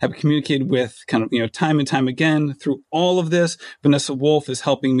I have communicated with kind of, time and time again through all of this. Vanessa Wolf is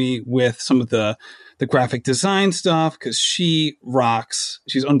helping me with some of the graphic design stuff because she rocks.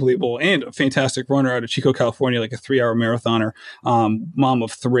 She's unbelievable and a fantastic runner out of Chico, California, like a 3-hour marathoner, mom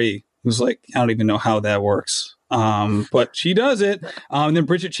of 3, who's like, I don't even know how that works. But she does it. And then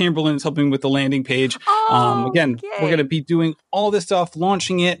Bridget Chamberlain is helping with the landing page. Again, we're going to be doing all this stuff,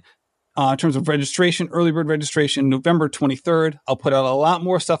 launching it in terms of registration, early bird registration, November 23rd. I'll put out a lot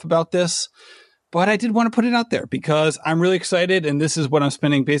more stuff about this, but I did want to put it out there because I'm really excited. And this is what I'm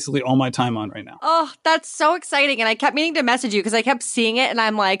spending basically all my time on right now. Oh, that's so exciting. And I kept meaning to message you because I kept seeing it and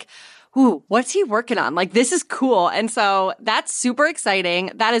I'm like, ooh, what's he working on? Like, this is cool. And so that's super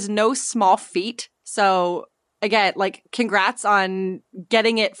exciting. That is no small feat. So again, like, congrats on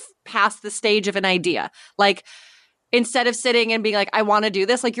getting it past the stage of an idea. Like, instead of sitting and being like, I want to do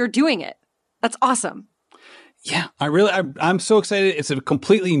this, like, you're doing it. That's awesome. Yeah, I'm so excited. It's a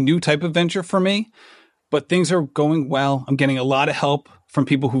completely new type of venture for me, but things are going well. I'm getting a lot of help from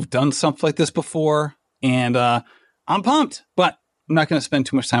people who've done stuff like this before, and I'm pumped, but I'm not going to spend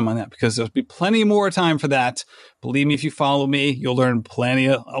too much time on that because there'll be plenty more time for that. Believe me, if you follow me, you'll learn plenty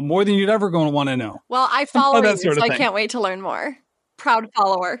of more than you'd ever going to want to know. Well, I follow you, so I can't wait to learn more. Proud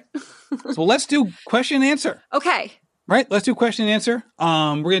follower. So let's do question and answer. Okay. Right, let's do question and answer.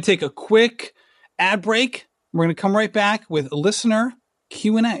 We're going to take a quick ad break. We're going to come right back with listener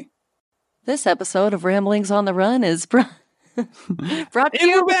Q&A. This episode of Ramblings on the Run is brought to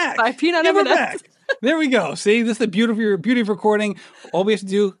you by Peanut M&M's. There we go. See, this is the beauty of recording. All we have to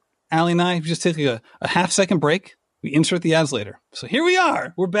do, Allie and I, just take a half-second break. We insert the ads later. So here we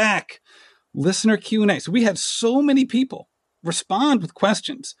are. We're back. Listener Q&A. So we had so many people respond with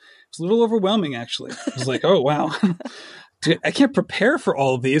questions. It's a little overwhelming, actually. I was like, oh, wow. I can't prepare for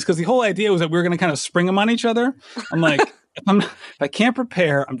all of these because the whole idea was that we were going to kind of spring them on each other. I'm like, if I can't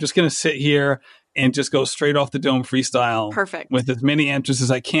prepare, I'm just going to sit here and just go straight off the dome freestyle. Perfect. With as many answers as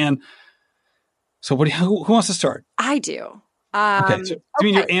I can. So who wants to start? I do. Okay. So, you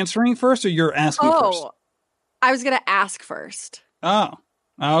mean you're answering first or you're asking first? Oh, I was going to ask first. Oh,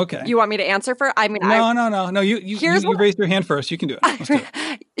 okay. You want me to answer first? I mean, No. You raised your hand first. You can do it. Let's do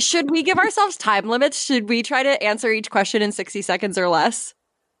it. Should we give ourselves time limits? Should we try to answer each question in 60 seconds or less?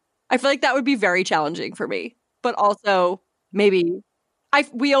 I feel like that would be very challenging for me. But also, maybe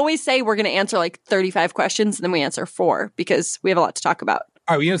we always say we're going to answer like 35 questions and then we answer 4 because we have a lot to talk about.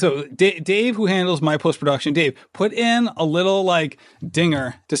 All right, so Dave, who handles my post-production, Dave, put in a little like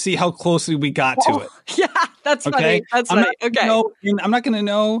dinger to see how closely we got to it. Yeah, that's funny. That's funny. Okay. I'm not going to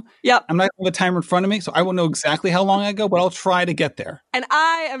know. Yep. I'm not going to have a timer in front of me, so I won't know exactly how long I go, but I'll try to get there. And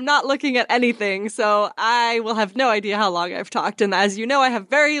I am not looking at anything, so I will have no idea how long I've talked. And as you know, I have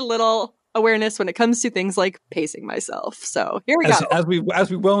very little awareness when it comes to things like pacing myself. So here we go. As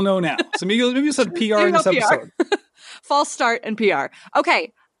we well know now. So maybe you said PR in this episode. False start and PR.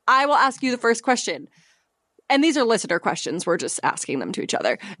 Okay, I will ask you the first question. And these are listener questions. We're just asking them to each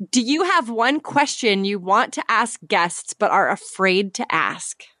other. Do you have one question you want to ask guests but are afraid to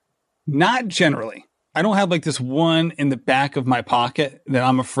ask? Not generally. I don't have like this one in the back of my pocket that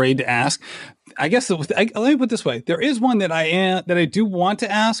I'm afraid to ask. I guess let me put it this way. There is one that I do want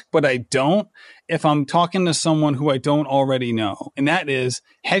to ask, but I don't if I'm talking to someone who I don't already know. And that is,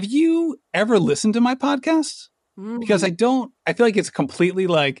 have you ever listened to my podcast? Because I feel like it's completely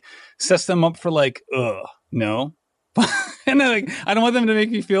like sets them up for like, no. And then, like, I don't want them to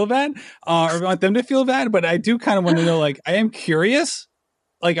make me feel bad or want them to feel bad, but I do kind of want to know, like, I am curious.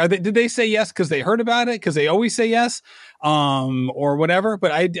 Like, did they say yes because they heard about it? Because they always say yes or whatever.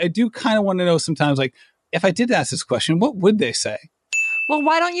 But I do kind of want to know sometimes, like, if I did ask this question, what would they say? Well,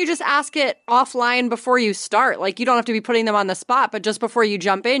 why don't you just ask it offline before you start? Like, you don't have to be putting them on the spot, but just before you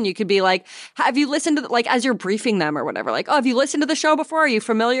jump in, you could be like, have you listened to, like, as you're briefing them or whatever, like, oh, have you listened to the show before? Are you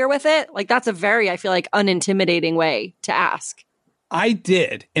familiar with it? Like, that's a very, I feel like, unintimidating way to ask. I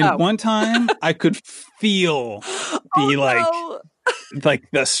did. And one time I could feel the, like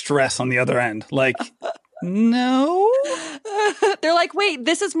the stress on the other end. Like, no. They're like, wait,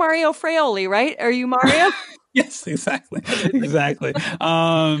 this is Mario Fraioli, right? Are you Mario? Yes, exactly. So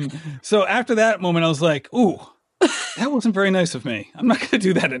after that moment, I was like, ooh, That wasn't very nice of me. I'm not going to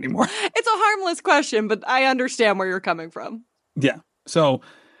do that anymore. It's a harmless question, but I understand where you're coming from. Yeah. So,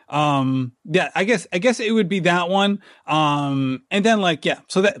 yeah, I guess it would be that one. And then like, yeah,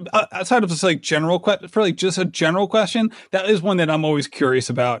 so that outside of just like for like just a general question, that is one that I'm always curious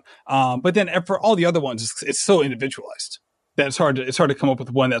about. But then for all the other ones, it's so individualized that it's hard to come up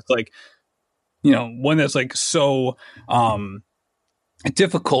with one that's like, one that's like so,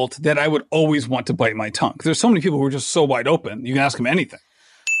 difficult that I would always want to bite my tongue. 'Cause there's so many people who are just so wide open. You can ask them anything.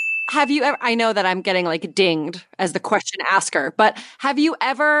 Have you ever, I know that I'm getting like dinged as the question asker, but have you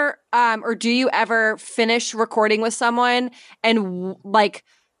ever, or do you ever finish recording with someone and like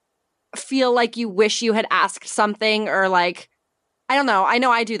feel like you wish you had asked something, or like, I don't know. I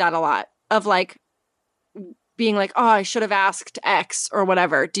know I do that a lot of like being like, oh, I should have asked X or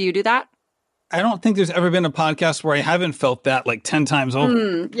whatever. Do you do that? I don't think there's ever been a podcast where I haven't felt that like 10 times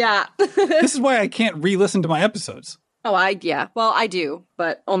over. Yeah. This is why I can't re-listen to my episodes. Oh, yeah. Well, I do,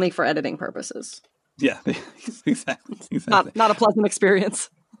 but only for editing purposes. Yeah, exactly. Not a pleasant experience.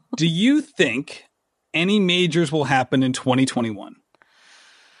 Do you think any majors will happen in 2021?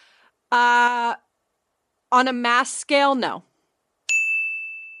 On a mass scale, no.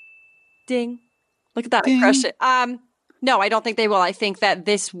 Ding. Look at that. Ding. I crushed it. No, I don't think they will. I think that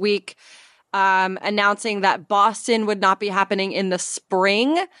this week, announcing that Boston would not be happening in the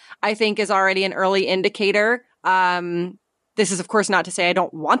spring, I think is already an early indicator. This is, of course, not to say I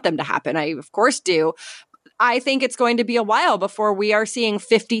don't want them to happen. I, of course, do. I think it's going to be a while before we are seeing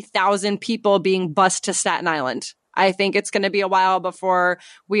 50,000 people being bused to Staten Island. I think it's going to be a while before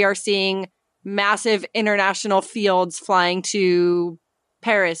we are seeing massive international fields flying to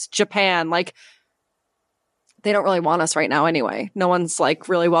Paris, Japan. Like, they don't really want us right now anyway. No one's like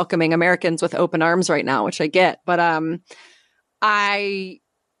really welcoming Americans with open arms right now, which I get. But I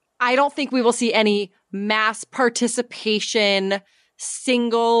don't think we will see any mass participation,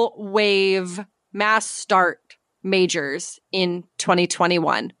 single wave, mass start majors in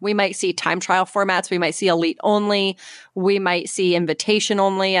 2021. We might see time trial formats. We might see elite only. We might see invitation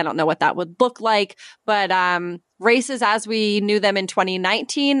only. I don't know what that would look like. But races as we knew them in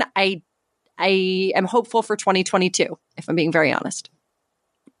 2019, I am hopeful for 2022, if I'm being very honest.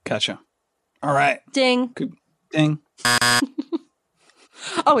 Gotcha. All right. Ding. Good. Ding.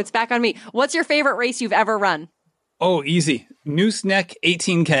 Oh, it's back on me. What's your favorite race you've ever run? Oh, easy. Noose Neck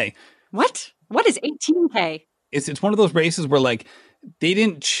 18K. What? What is 18K? It's one of those races where like they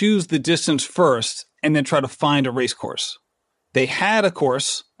didn't choose the distance first and then try to find a race course. They had a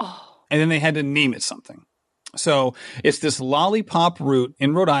course and then they had to name it something. So it's this lollipop route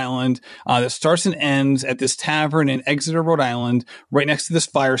in Rhode Island that starts and ends at this tavern in Exeter, Rhode Island, right next to this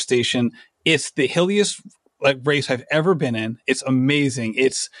fire station. It's the hilliest race I've ever been in. It's amazing.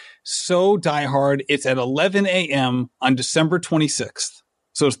 It's so diehard. It's at 11 a.m. on December 26th.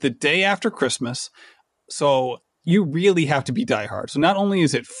 So it's the day after Christmas. So you really have to be diehard. So not only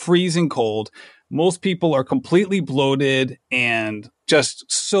is it freezing cold, most people are completely bloated and just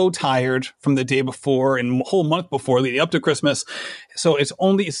so tired from the day before and the whole month before leading up to Christmas. So it's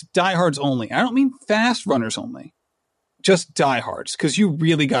diehards only. I don't mean fast runners only, just diehards, because you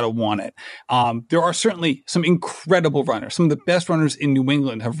really got to want it. There are certainly some incredible runners. Some of the best runners in New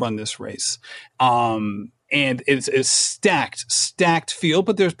England have run this race. And it's a stacked field,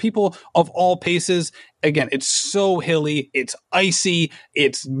 but there's people of all paces. Again, it's so hilly. It's icy.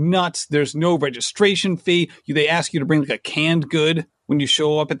 It's nuts. There's no registration fee. They ask you to bring like a canned good when you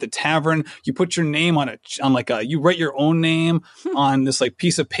show up at the tavern. You put your name you write your own name on this like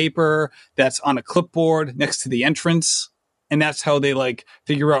piece of paper that's on a clipboard next to the entrance. And that's how they like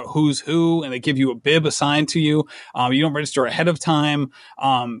figure out who's who, and they give you a bib assigned to you. You don't register ahead of time.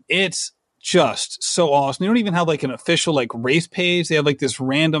 It's just so awesome. They don't even have like an official like race page. They have like this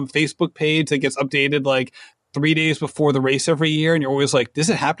random Facebook page that gets updated like 3 days before the race every year. And you're always like, is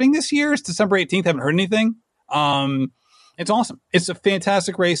it happening this year? It's December 18th. I haven't heard anything. It's awesome. It's a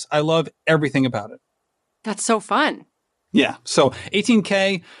fantastic race. I love everything about it. That's so fun. Yeah. So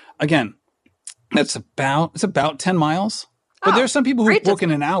 18K, again, it's about 10 miles. But there's some people who book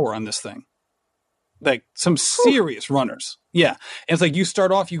in an hour on this thing. Like some serious runners. Yeah. And it's like you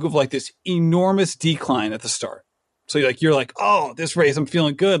start off, you go like this enormous decline at the start. So you're like, oh, this race, I'm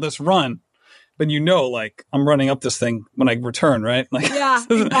feeling good. Let's run. But like I'm running up this thing when I return, right? Like, yeah,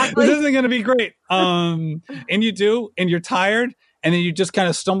 exactly. This isn't going to be great. And you do, and you're tired. And then you just kind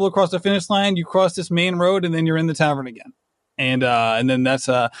of stumble across the finish line. You cross this main road and then you're in the tavern again. And then that's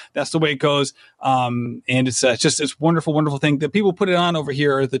the way it goes. And it's a wonderful, wonderful thing that people put it on over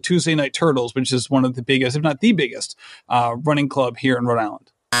here. The Tuesday Night Turtles, which is one of the biggest, if not the biggest, running club here in Rhode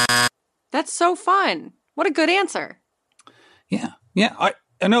Island. That's so fun. What a good answer. Yeah. Yeah.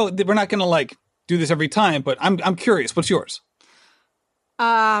 I know that we're not going to like do this every time, but I'm curious. What's yours?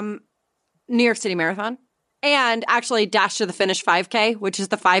 New York City Marathon. And actually Dash to the Finish 5K, which is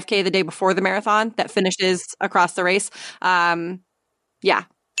the 5K the day before the marathon that finishes across the race. Yeah.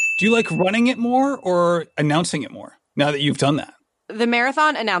 Do you like running it more or announcing it more now that you've done that? The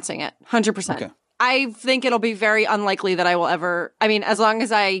marathon, announcing it, 100%. Okay. I think it'll be very unlikely that I will ever, I mean, as long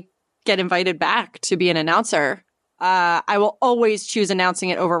as I get invited back to be an announcer, I will always choose announcing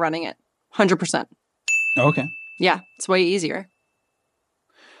it over running it, 100%. Okay. Yeah, it's way easier.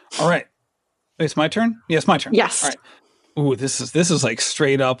 All right. It's my turn? Yeah, it's my turn. Yes. All right. Ooh, this is like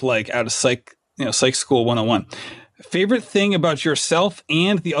straight up like out of psych school 101. Favorite thing about yourself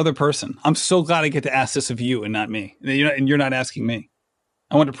and the other person? I'm so glad I get to ask this of you and not me. And you're not asking me.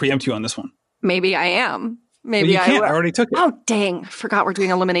 I want to preempt you on this one. Maybe I am. Maybe you can't. I already took it. Oh, dang. I forgot we're doing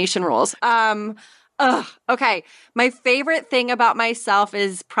elimination rules. Okay. My favorite thing about myself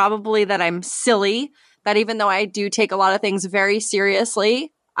is probably that I'm silly, that even though I do take a lot of things very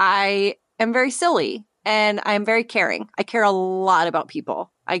seriously, I am very silly and I'm very caring. I care a lot about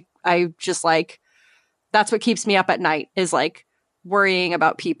people. I just like, that's what keeps me up at night is like worrying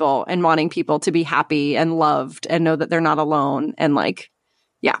about people and wanting people to be happy and loved and know that they're not alone. And like,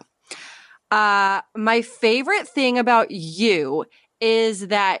 yeah. My favorite thing about you is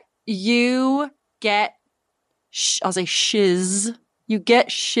that you get, I'll say shiz. You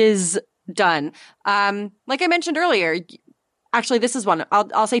get shiz done. Like I mentioned earlier, actually, this is one.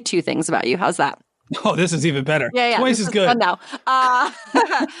 I'll say two things about you. How's that? Oh, this is even better. Yeah. Twice as good. Now,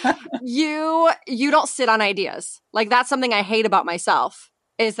 you don't sit on ideas. Like that's something I hate about myself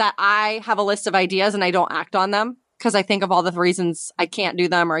is that I have a list of ideas and I don't act on them because I think of all the reasons I can't do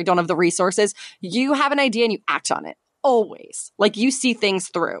them or I don't have the resources. You have an idea and you act on it always. Like you see things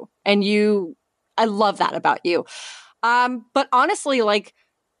through and I love that about you. But honestly, like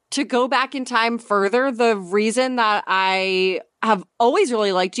to go back in time further, the reason that I have always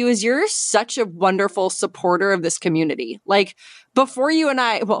really liked you is you're such a wonderful supporter of this community. Like before you and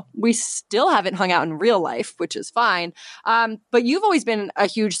I, well, we still haven't hung out in real life, which is fine. But you've always been a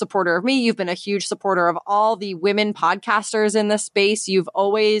huge supporter of me. You've been a huge supporter of all the women podcasters in this space. You've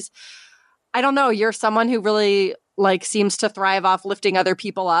always, I don't know, you're someone who really like seems to thrive off lifting other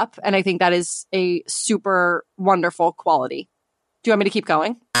people up. And I think that is a super wonderful quality. Do you want me to keep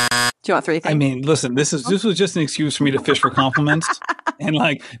going? Do you want three things? I mean, listen, this was just an excuse for me to fish for compliments. And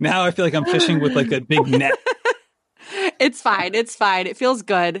like, now I feel like I'm fishing with like a big net. It's fine. It's fine. It feels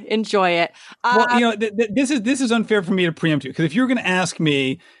good. Enjoy it. Well, this is unfair for me to preempt you because if you're going to ask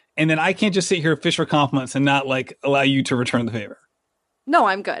me and then I can't just sit here and fish for compliments and not like allow you to return the favor. No,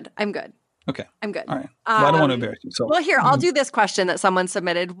 I'm good. I'm good. Okay. I'm good. All right. Well, I don't want to embarrass you. So. Well, here, I'll do this question that someone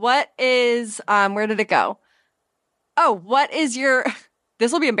submitted. What is, where did it go? Oh, what is your,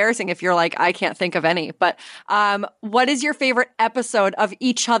 this will be embarrassing if you're like, I can't think of any, but what is your favorite episode of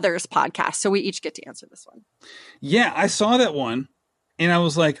each other's podcast? So we each get to answer this one. Yeah, I saw that one and I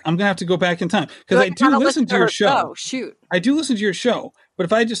was like, I'm going to have to go back in time because I do listen to your show. Oh, shoot. I do listen to your show. But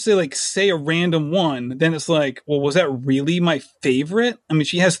if I just say a random one, then it's like, well, was that really my favorite? I mean,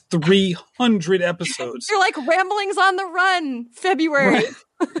 she has 300 episodes. You're like Ramblings on the Run, February.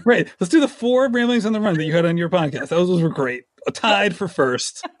 Right. Let's do the 4 Ramblings on the Run that you had on your podcast. Those were great. Tied for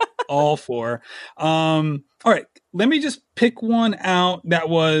first. All 4. All right. Let me just pick one out that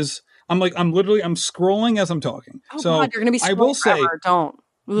was, I'm scrolling as I'm talking. Oh, so God, you're going to be I will say, forever. Don't.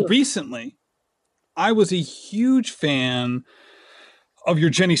 Ugh. Recently, I was a huge fan of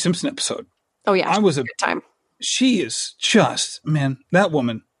your Jenny Simpson episode. Oh yeah. I was a good time. She is just, man, that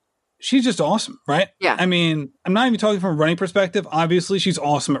woman, she's just awesome, right? Yeah. I mean, I'm not even talking from a running perspective. Obviously, she's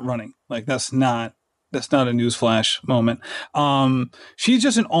awesome at running. Like that's not a newsflash moment. She's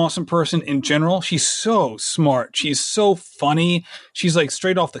just an awesome person in general. She's so smart. She's so funny. She's like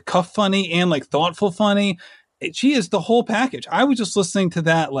straight off the cuff funny and like thoughtful funny. She is the whole package. I was just listening to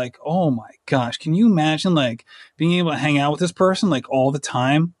that like, oh my gosh, can you imagine like being able to hang out with this person like all the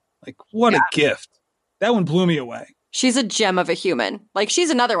time? Like what a gift. That one blew me away. She's a gem of a human. Like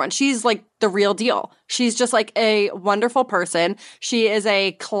she's another one. She's like the real deal. She's just like a wonderful person. She is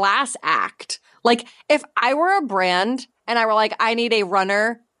a class act. Like if I were a brand and I were like, I need a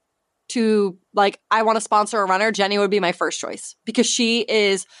runner to like, I want to sponsor a runner, Jenny would be my first choice because she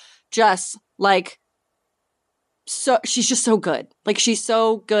is just like, so she's just so good. Like she's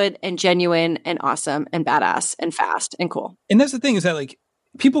so good and genuine and awesome and badass and fast and cool. And that's the thing is that like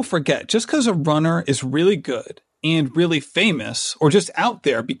people forget just because a runner is really good and really famous or just out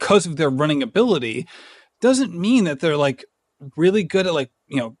there because of their running ability doesn't mean that they're like really good at like,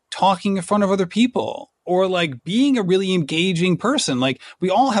 talking in front of other people or like being a really engaging person. Like we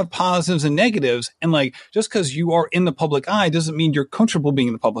all have positives and negatives. And like, just because you are in the public eye doesn't mean you're comfortable being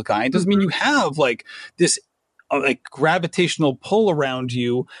in the public eye. It doesn't mean you have like this like gravitational pull around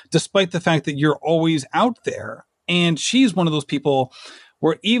you, despite the fact that you're always out there. And she's one of those people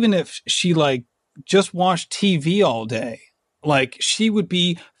where even if she like just watched TV all day, like she would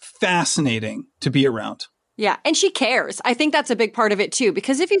be fascinating to be around. Yeah. And she cares. I think that's a big part of it too,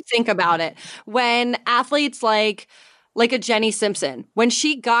 because if you think about it, when athletes like a Jenny Simpson, when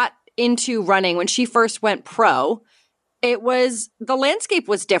she got into running, when she first went pro, the landscape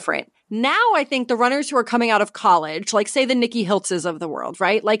was different. Now I think the runners who are coming out of college, like say the Nikki Hiltzes of the world,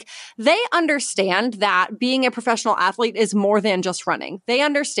 right? Like they understand that being a professional athlete is more than just running. They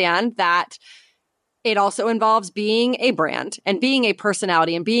understand that it also involves being a brand and being a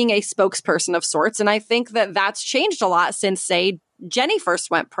personality and being a spokesperson of sorts. And I think that that's changed a lot since, say, Jenny first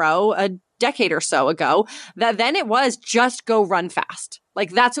went pro a decade or so ago, that then it was just go run fast.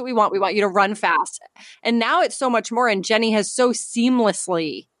 Like that's what we want. We want you to run fast. And now it's so much more. And Jenny has so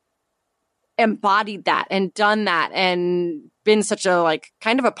seamlessly embodied that and done that and been such a like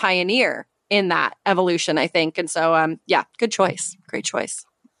kind of a pioneer in that evolution, I think. And so, yeah, good choice. Great choice.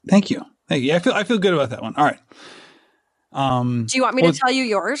 Thank you. Thank you. I feel good about that one. All right. Do you want me to tell you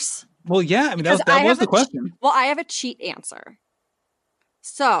yours? Well, yeah. I mean, that was the question. I have a cheat answer.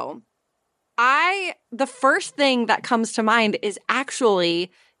 So the first thing that comes to mind is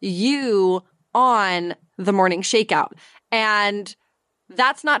actually you on the Morning Shakeout. And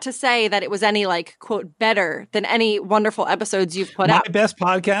that's not to say that it was any like, quote, better than any wonderful episodes you've put out. My best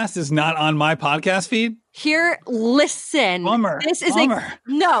podcast is not on my podcast feed. Here, listen. Bummer. This is Bummer.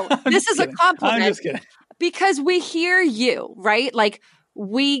 This is kidding. a compliment. I'm just kidding. Because we hear you, right? Like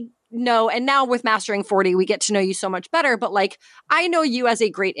we know, and now with Mastering 40, we get to know you so much better. But like, I know you as a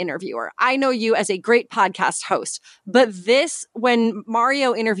great interviewer. I know you as a great podcast host. But when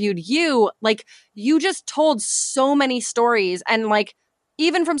Mario interviewed you, like you just told so many stories and like,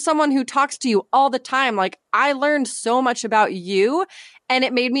 even from someone who talks to you all the time, like I learned so much about you and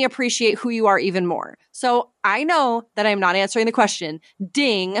it made me appreciate who you are even more. So I know that I'm not answering the question,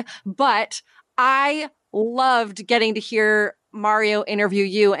 ding, but I loved getting to hear Mario interview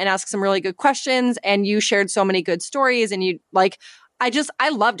you and ask some really good questions. And you shared so many good stories and I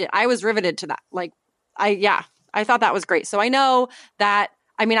loved it. I was riveted to that. I thought that was great. So I know that.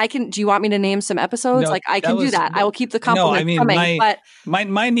 I mean, do you want me to name some episodes? No, I can do that. I will keep the compliment coming. But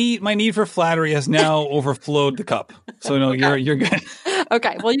my need for flattery has now overflowed the cup. So no, okay. You're good.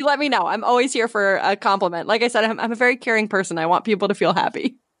 Okay. Well, you let me know. I'm always here for a compliment. Like I said, I'm a very caring person. I want people to feel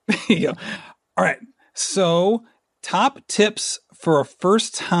happy. There you go. All right. So top tips for a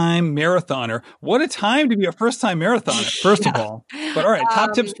first-time marathoner. What a time to be a first-time marathoner, first of all. But all right,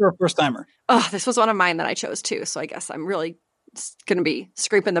 top tips for a first-timer. Oh, this was one of mine that I chose too. So I guess I'm really going to be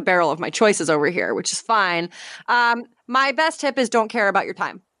scraping the barrel of my choices over here, which is fine. My best tip is don't care about your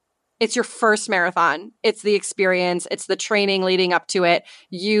time. It's your first marathon. It's the experience. It's the training leading up to it.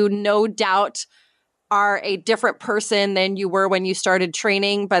 You no doubt are a different person than you were when you started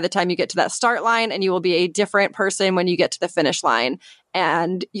training by the time you get to that start line, and you will be a different person when you get to the finish line.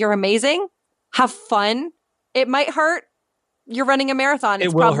 And you're amazing. Have fun. It might hurt. You're running a marathon.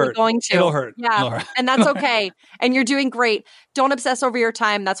 It's probably hurt. Going to. It'll hurt. Yeah. It'll hurt. And that's okay. And you're doing great. Don't obsess over your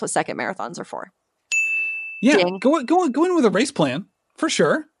time. That's what second marathons are for. Yeah. Go in with a race plan for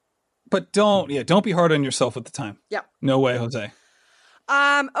sure. But don't be hard on yourself with the time. Yep. No way, Jose.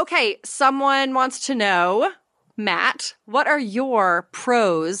 Okay. Someone wants to know, Matt, what are your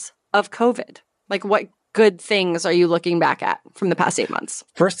pros of COVID? Like what good things are you looking back at from the past 8 months?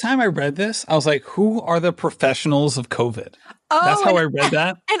 First time I read this, I was like, who are the professionals of COVID? That's how I read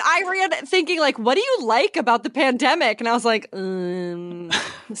that. And I read it thinking like, what do you like about the pandemic? And I was like,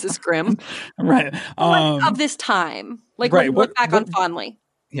 this is grim. Right. Of this time. Like right. Look back on fondly.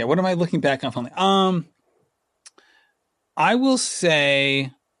 Yeah. What am I looking back on fondly? I will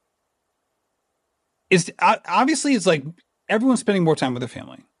say obviously it's like everyone's spending more time with their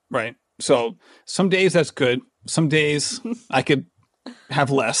family, right? So some days that's good. Some days I could have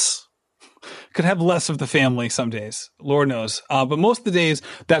less. Could have less of the family some days. Lord knows. But most of the days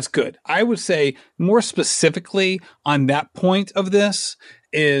that's good. I would say more specifically on that point of this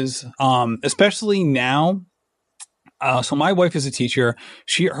is especially now. So my wife is a teacher.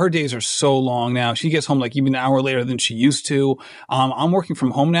 Her days are so long now. She gets home like even an hour later than she used to. I'm working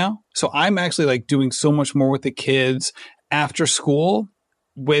from home now. So I'm actually like doing so much more with the kids after school,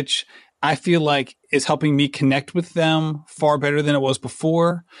 which I feel like is helping me connect with them far better than it was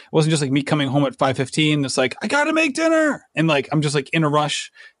before. It wasn't just like me coming home at 5:15. It's like, I got to make dinner. And like, I'm just like in a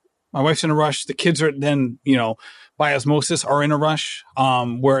rush. My wife's in a rush. The kids are then, by osmosis are in a rush,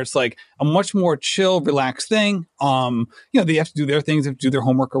 where it's like a much more chill, relaxed thing. They have to do their things, they have to do their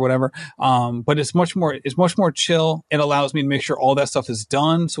homework or whatever. But it's much more chill. It allows me to make sure all that stuff is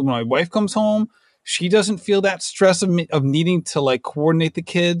done. So when my wife comes home, she doesn't feel that stress of needing to like coordinate the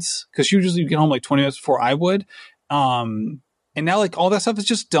kids, because she usually get home like 20 minutes before I would. And now like all that stuff is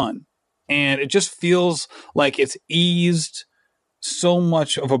just done. And it just feels like it's eased so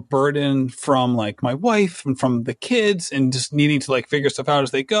much of a burden from like my wife and from the kids and just needing to like figure stuff out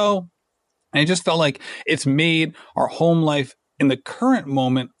as they go. And it just felt like it's made our home life in the current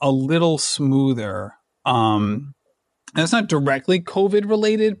moment a little smoother. And it's not directly COVID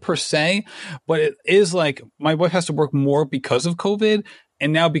related per se, but it is like my wife has to work more because of COVID.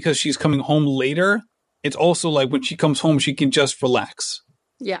 And now because she's coming home later, it's also like when she comes home, she can just relax.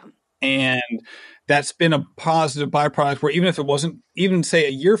 Yeah. And that's been a positive byproduct where even if it wasn't, even say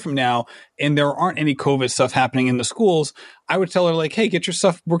a year from now, and there aren't any COVID stuff happening in the schools, I would tell her like, hey, get your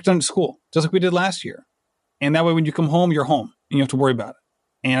stuff work done at school, just like we did last year. And that way, when you come home, you're home and you have to worry about it.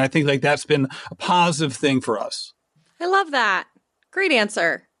 And I think like that's been a positive thing for us. I love that. Great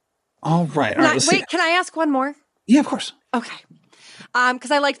answer. All right. Wait, can I ask one more? Yeah, of course. Okay.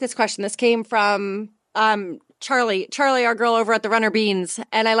 Because I like this question. This came from Charlie, our girl over at the Runner Beans.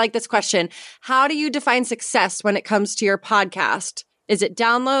 And I like this question. How do you define success when it comes to your podcast? Is it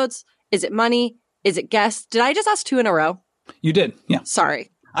downloads? Is it money? Is it guests? Did I just ask 2 in a row? You did. Yeah.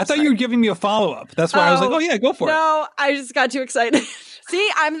 Sorry. I thought you were giving me a follow-up. That's why I was like, oh yeah, go for it. No, I just got too excited.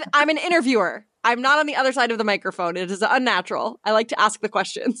 See, I'm an interviewer. I'm not on the other side of the microphone. It is unnatural. I like to ask the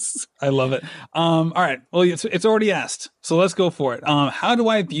questions. I love it. All right. Well, it's already asked. So let's go for it. How do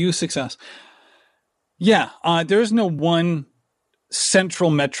I view success? Yeah, there's no one central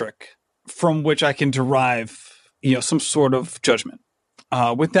metric from which I can derive, some sort of judgment.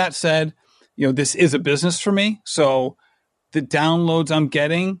 With that said, this is a business for me. So the downloads I'm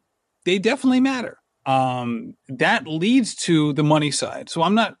getting, they definitely matter. That leads to the money side. So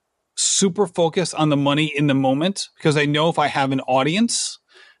I'm not super focused on the money in the moment, because I know if I have an audience,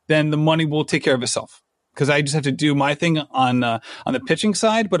 then the money will take care of itself, because I just have to do my thing on the pitching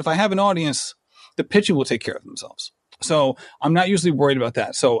side. But if I have an audience, the pitching will take care of themselves. So I'm not usually worried about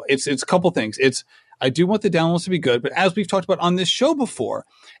that. So it's a couple things. I do want the downloads to be good, but as we've talked about on this show before,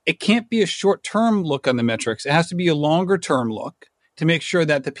 it can't be a short-term look on the metrics. It has to be a longer-term look to make sure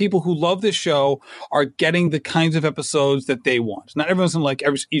that the people who love this show are getting the kinds of episodes that they want. Not everyone's going to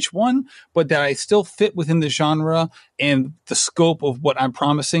like each one, but that I still fit within the genre and the scope of what I'm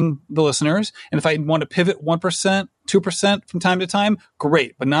promising the listeners. And if I want to pivot 1%, 2% from time to time,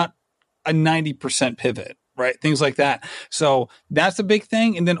 great, but not a 90% pivot, right? Things like that. So that's a big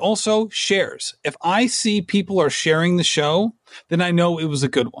thing. And then also shares. If I see people are sharing the show, then I know it was a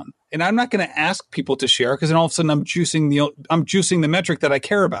good one. And I'm not going to ask people to share, because then all of a sudden I'm juicing the metric that I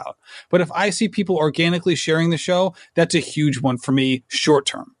care about. But if I see people organically sharing the show, that's a huge one for me short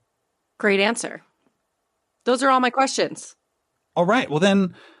term. Great answer. Those are all my questions. All right. Well,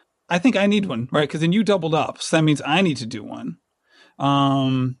 then I think I need one, right? Because then you doubled up. So that means I need to do one.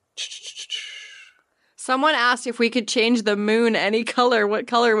 Someone asked if we could change the moon any color. What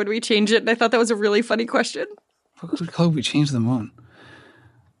color would we change it? And I thought that was a really funny question. What color would we change the moon?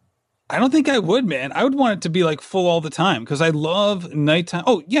 I don't think I would, man. I would want it to be like full all the time, because I love nighttime.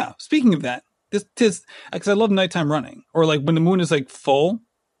 Oh yeah. Speaking of that, because I love nighttime running, or like when the moon is like full,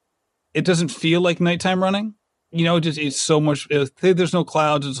 it doesn't feel like nighttime running. It's so much, there's no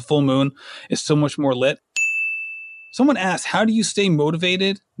clouds. It's a full moon. It's so much more lit. Someone asked, how do you stay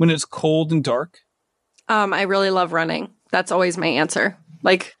motivated when it's cold and dark? I really love running. That's always my answer.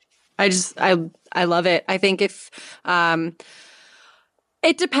 Like, I love it. I think if,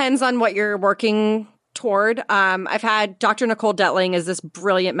 it depends on what you're working toward. I've had Dr. Nicole Detling is this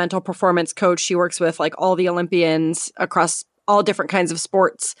brilliant mental performance coach. She works with like all the Olympians across all different kinds of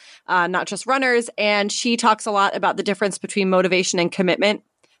sports, not just runners. And she talks a lot about the difference between motivation and commitment.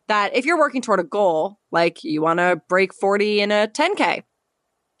 That if you're working toward a goal, like you want to break 40 in a 10K,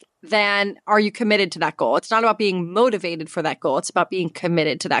 then are you committed to that goal? It's not about being motivated for that goal. It's about being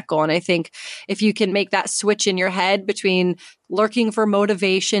committed to that goal. And I think if you can make that switch in your head between lurking for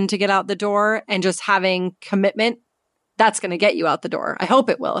motivation to get out the door and just having commitment, that's going to get you out the door. I hope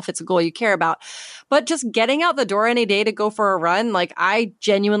it will, if it's a goal you care about. But just getting out the door any day to go for a run, like I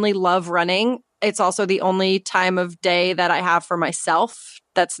genuinely love running. It's also the only time of day that I have for myself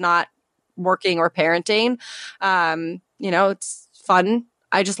that's not working or parenting. It's fun.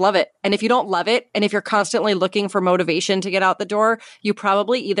 I just love it. And if you don't love it, and if you're constantly looking for motivation to get out the door, you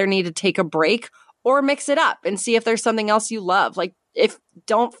probably either need to take a break or mix it up and see if there's something else you love. Like, if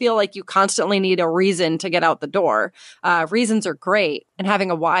don't feel like you constantly need a reason to get out the door. Reasons are great, and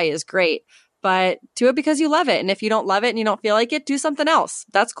having a why is great, but do it because you love it. And if you don't love it and you don't feel like it, do something else.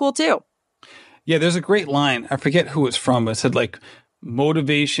 That's cool too. Yeah, there's a great line. I forget who it's from, but it said like,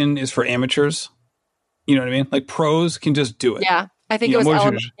 motivation is for amateurs. You know what I mean? Like pros can just do it. Yeah. I think it was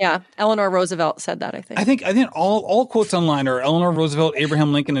Eleanor Roosevelt said that, I think. I think all quotes online are Eleanor Roosevelt,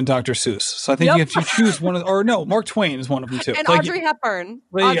 Abraham Lincoln, and Dr. Seuss. So I think you have to choose one of, or no, Mark Twain is one of them too. And like, Audrey Hepburn.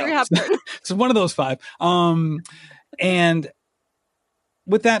 Hepburn. So one of those five. And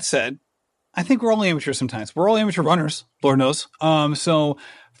with that said, I think we're all amateurs sometimes. We're all amateur runners, Lord knows. So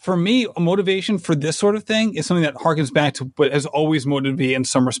for me, a motivation for this sort of thing is something that harkens back to what has always motivated me in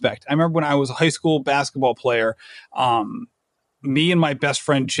some respect. I remember when I was a high school basketball player, me and my best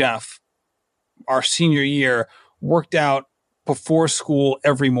friend, Jeff, our senior year, worked out before school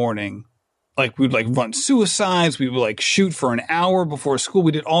every morning. Like we'd like run suicides. We would like shoot for an hour before school.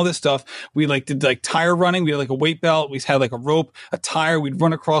 We did all this stuff. We like did like tire running. We had like a weight belt. We had like a rope, a tire. We'd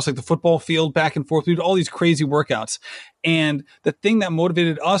run across like the football field back and forth. We did all these crazy workouts. And the thing that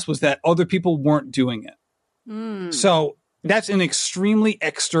motivated us was that other people weren't doing it. So that's an extremely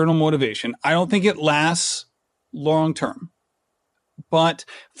external motivation. I don't think it lasts long term. But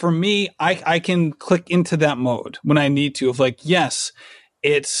for me, I can click into that mode when I need to of like, yes,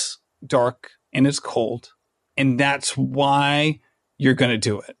 it's dark and it's cold. And that's why you're going to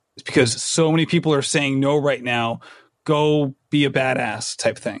do it. It's because so many people are saying no right now. Go be a badass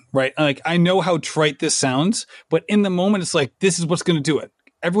type thing, right? Like, I know how trite this sounds, but in the moment, it's like, this is what's going to do it.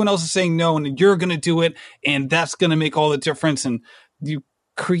 Everyone else is saying no, and you're going to do it. And that's going to make all the difference. And you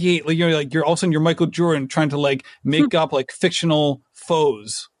create, like, you're also you're Michael Jordan trying to like make up like fictional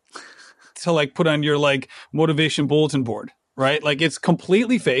foes to like put on your like motivation bulletin board, right? Like, it's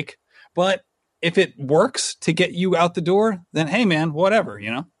completely fake, but if it works to get you out the door, then hey man, whatever, you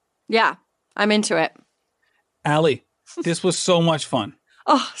know? Yeah, I'm into it. Allie, this was so much fun.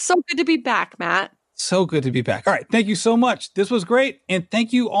 Oh, so good to be back, Matt. So good to be back. All right. Thank you so much. This was great. And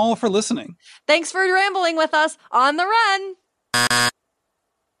thank you all for listening. Thanks for rambling with us on the run.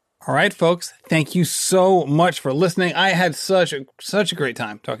 All right, folks. Thank you so much for listening. I had such a great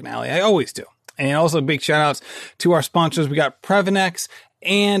time talking to Allie. I always do. And also big shout outs to our sponsors. We got Previnex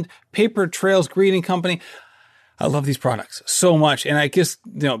and Paper Trails Greeting Company. I love these products so much. And I guess,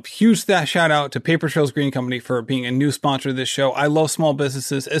 huge shout out to Paper Trails Greeting Company for being a new sponsor of this show. I love small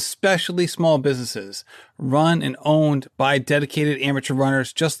businesses, especially small businesses run and owned by dedicated amateur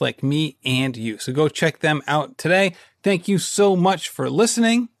runners just like me and you. So go check them out today. Thank you so much for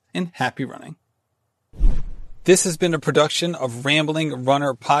listening, and happy running. This has been a production of Rambling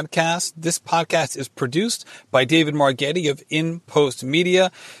Runner Podcast. This podcast is produced by David Margetti of In Post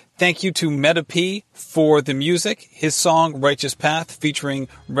Media. Thank you to Meta P for the music. His song Righteous Path featuring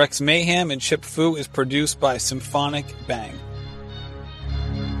Rex Mayhem and Chip Fu is produced by Symphonic Bang.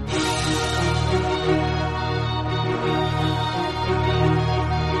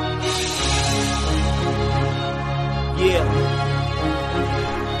 Yeah.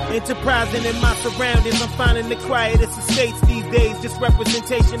 Enterprising in my surroundings, I'm finding the quietest estates these days. Just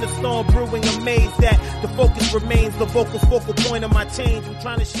representation of storm brewing, amazed that the focus remains the focal point of my change. I'm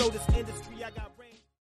trying to show this industry I got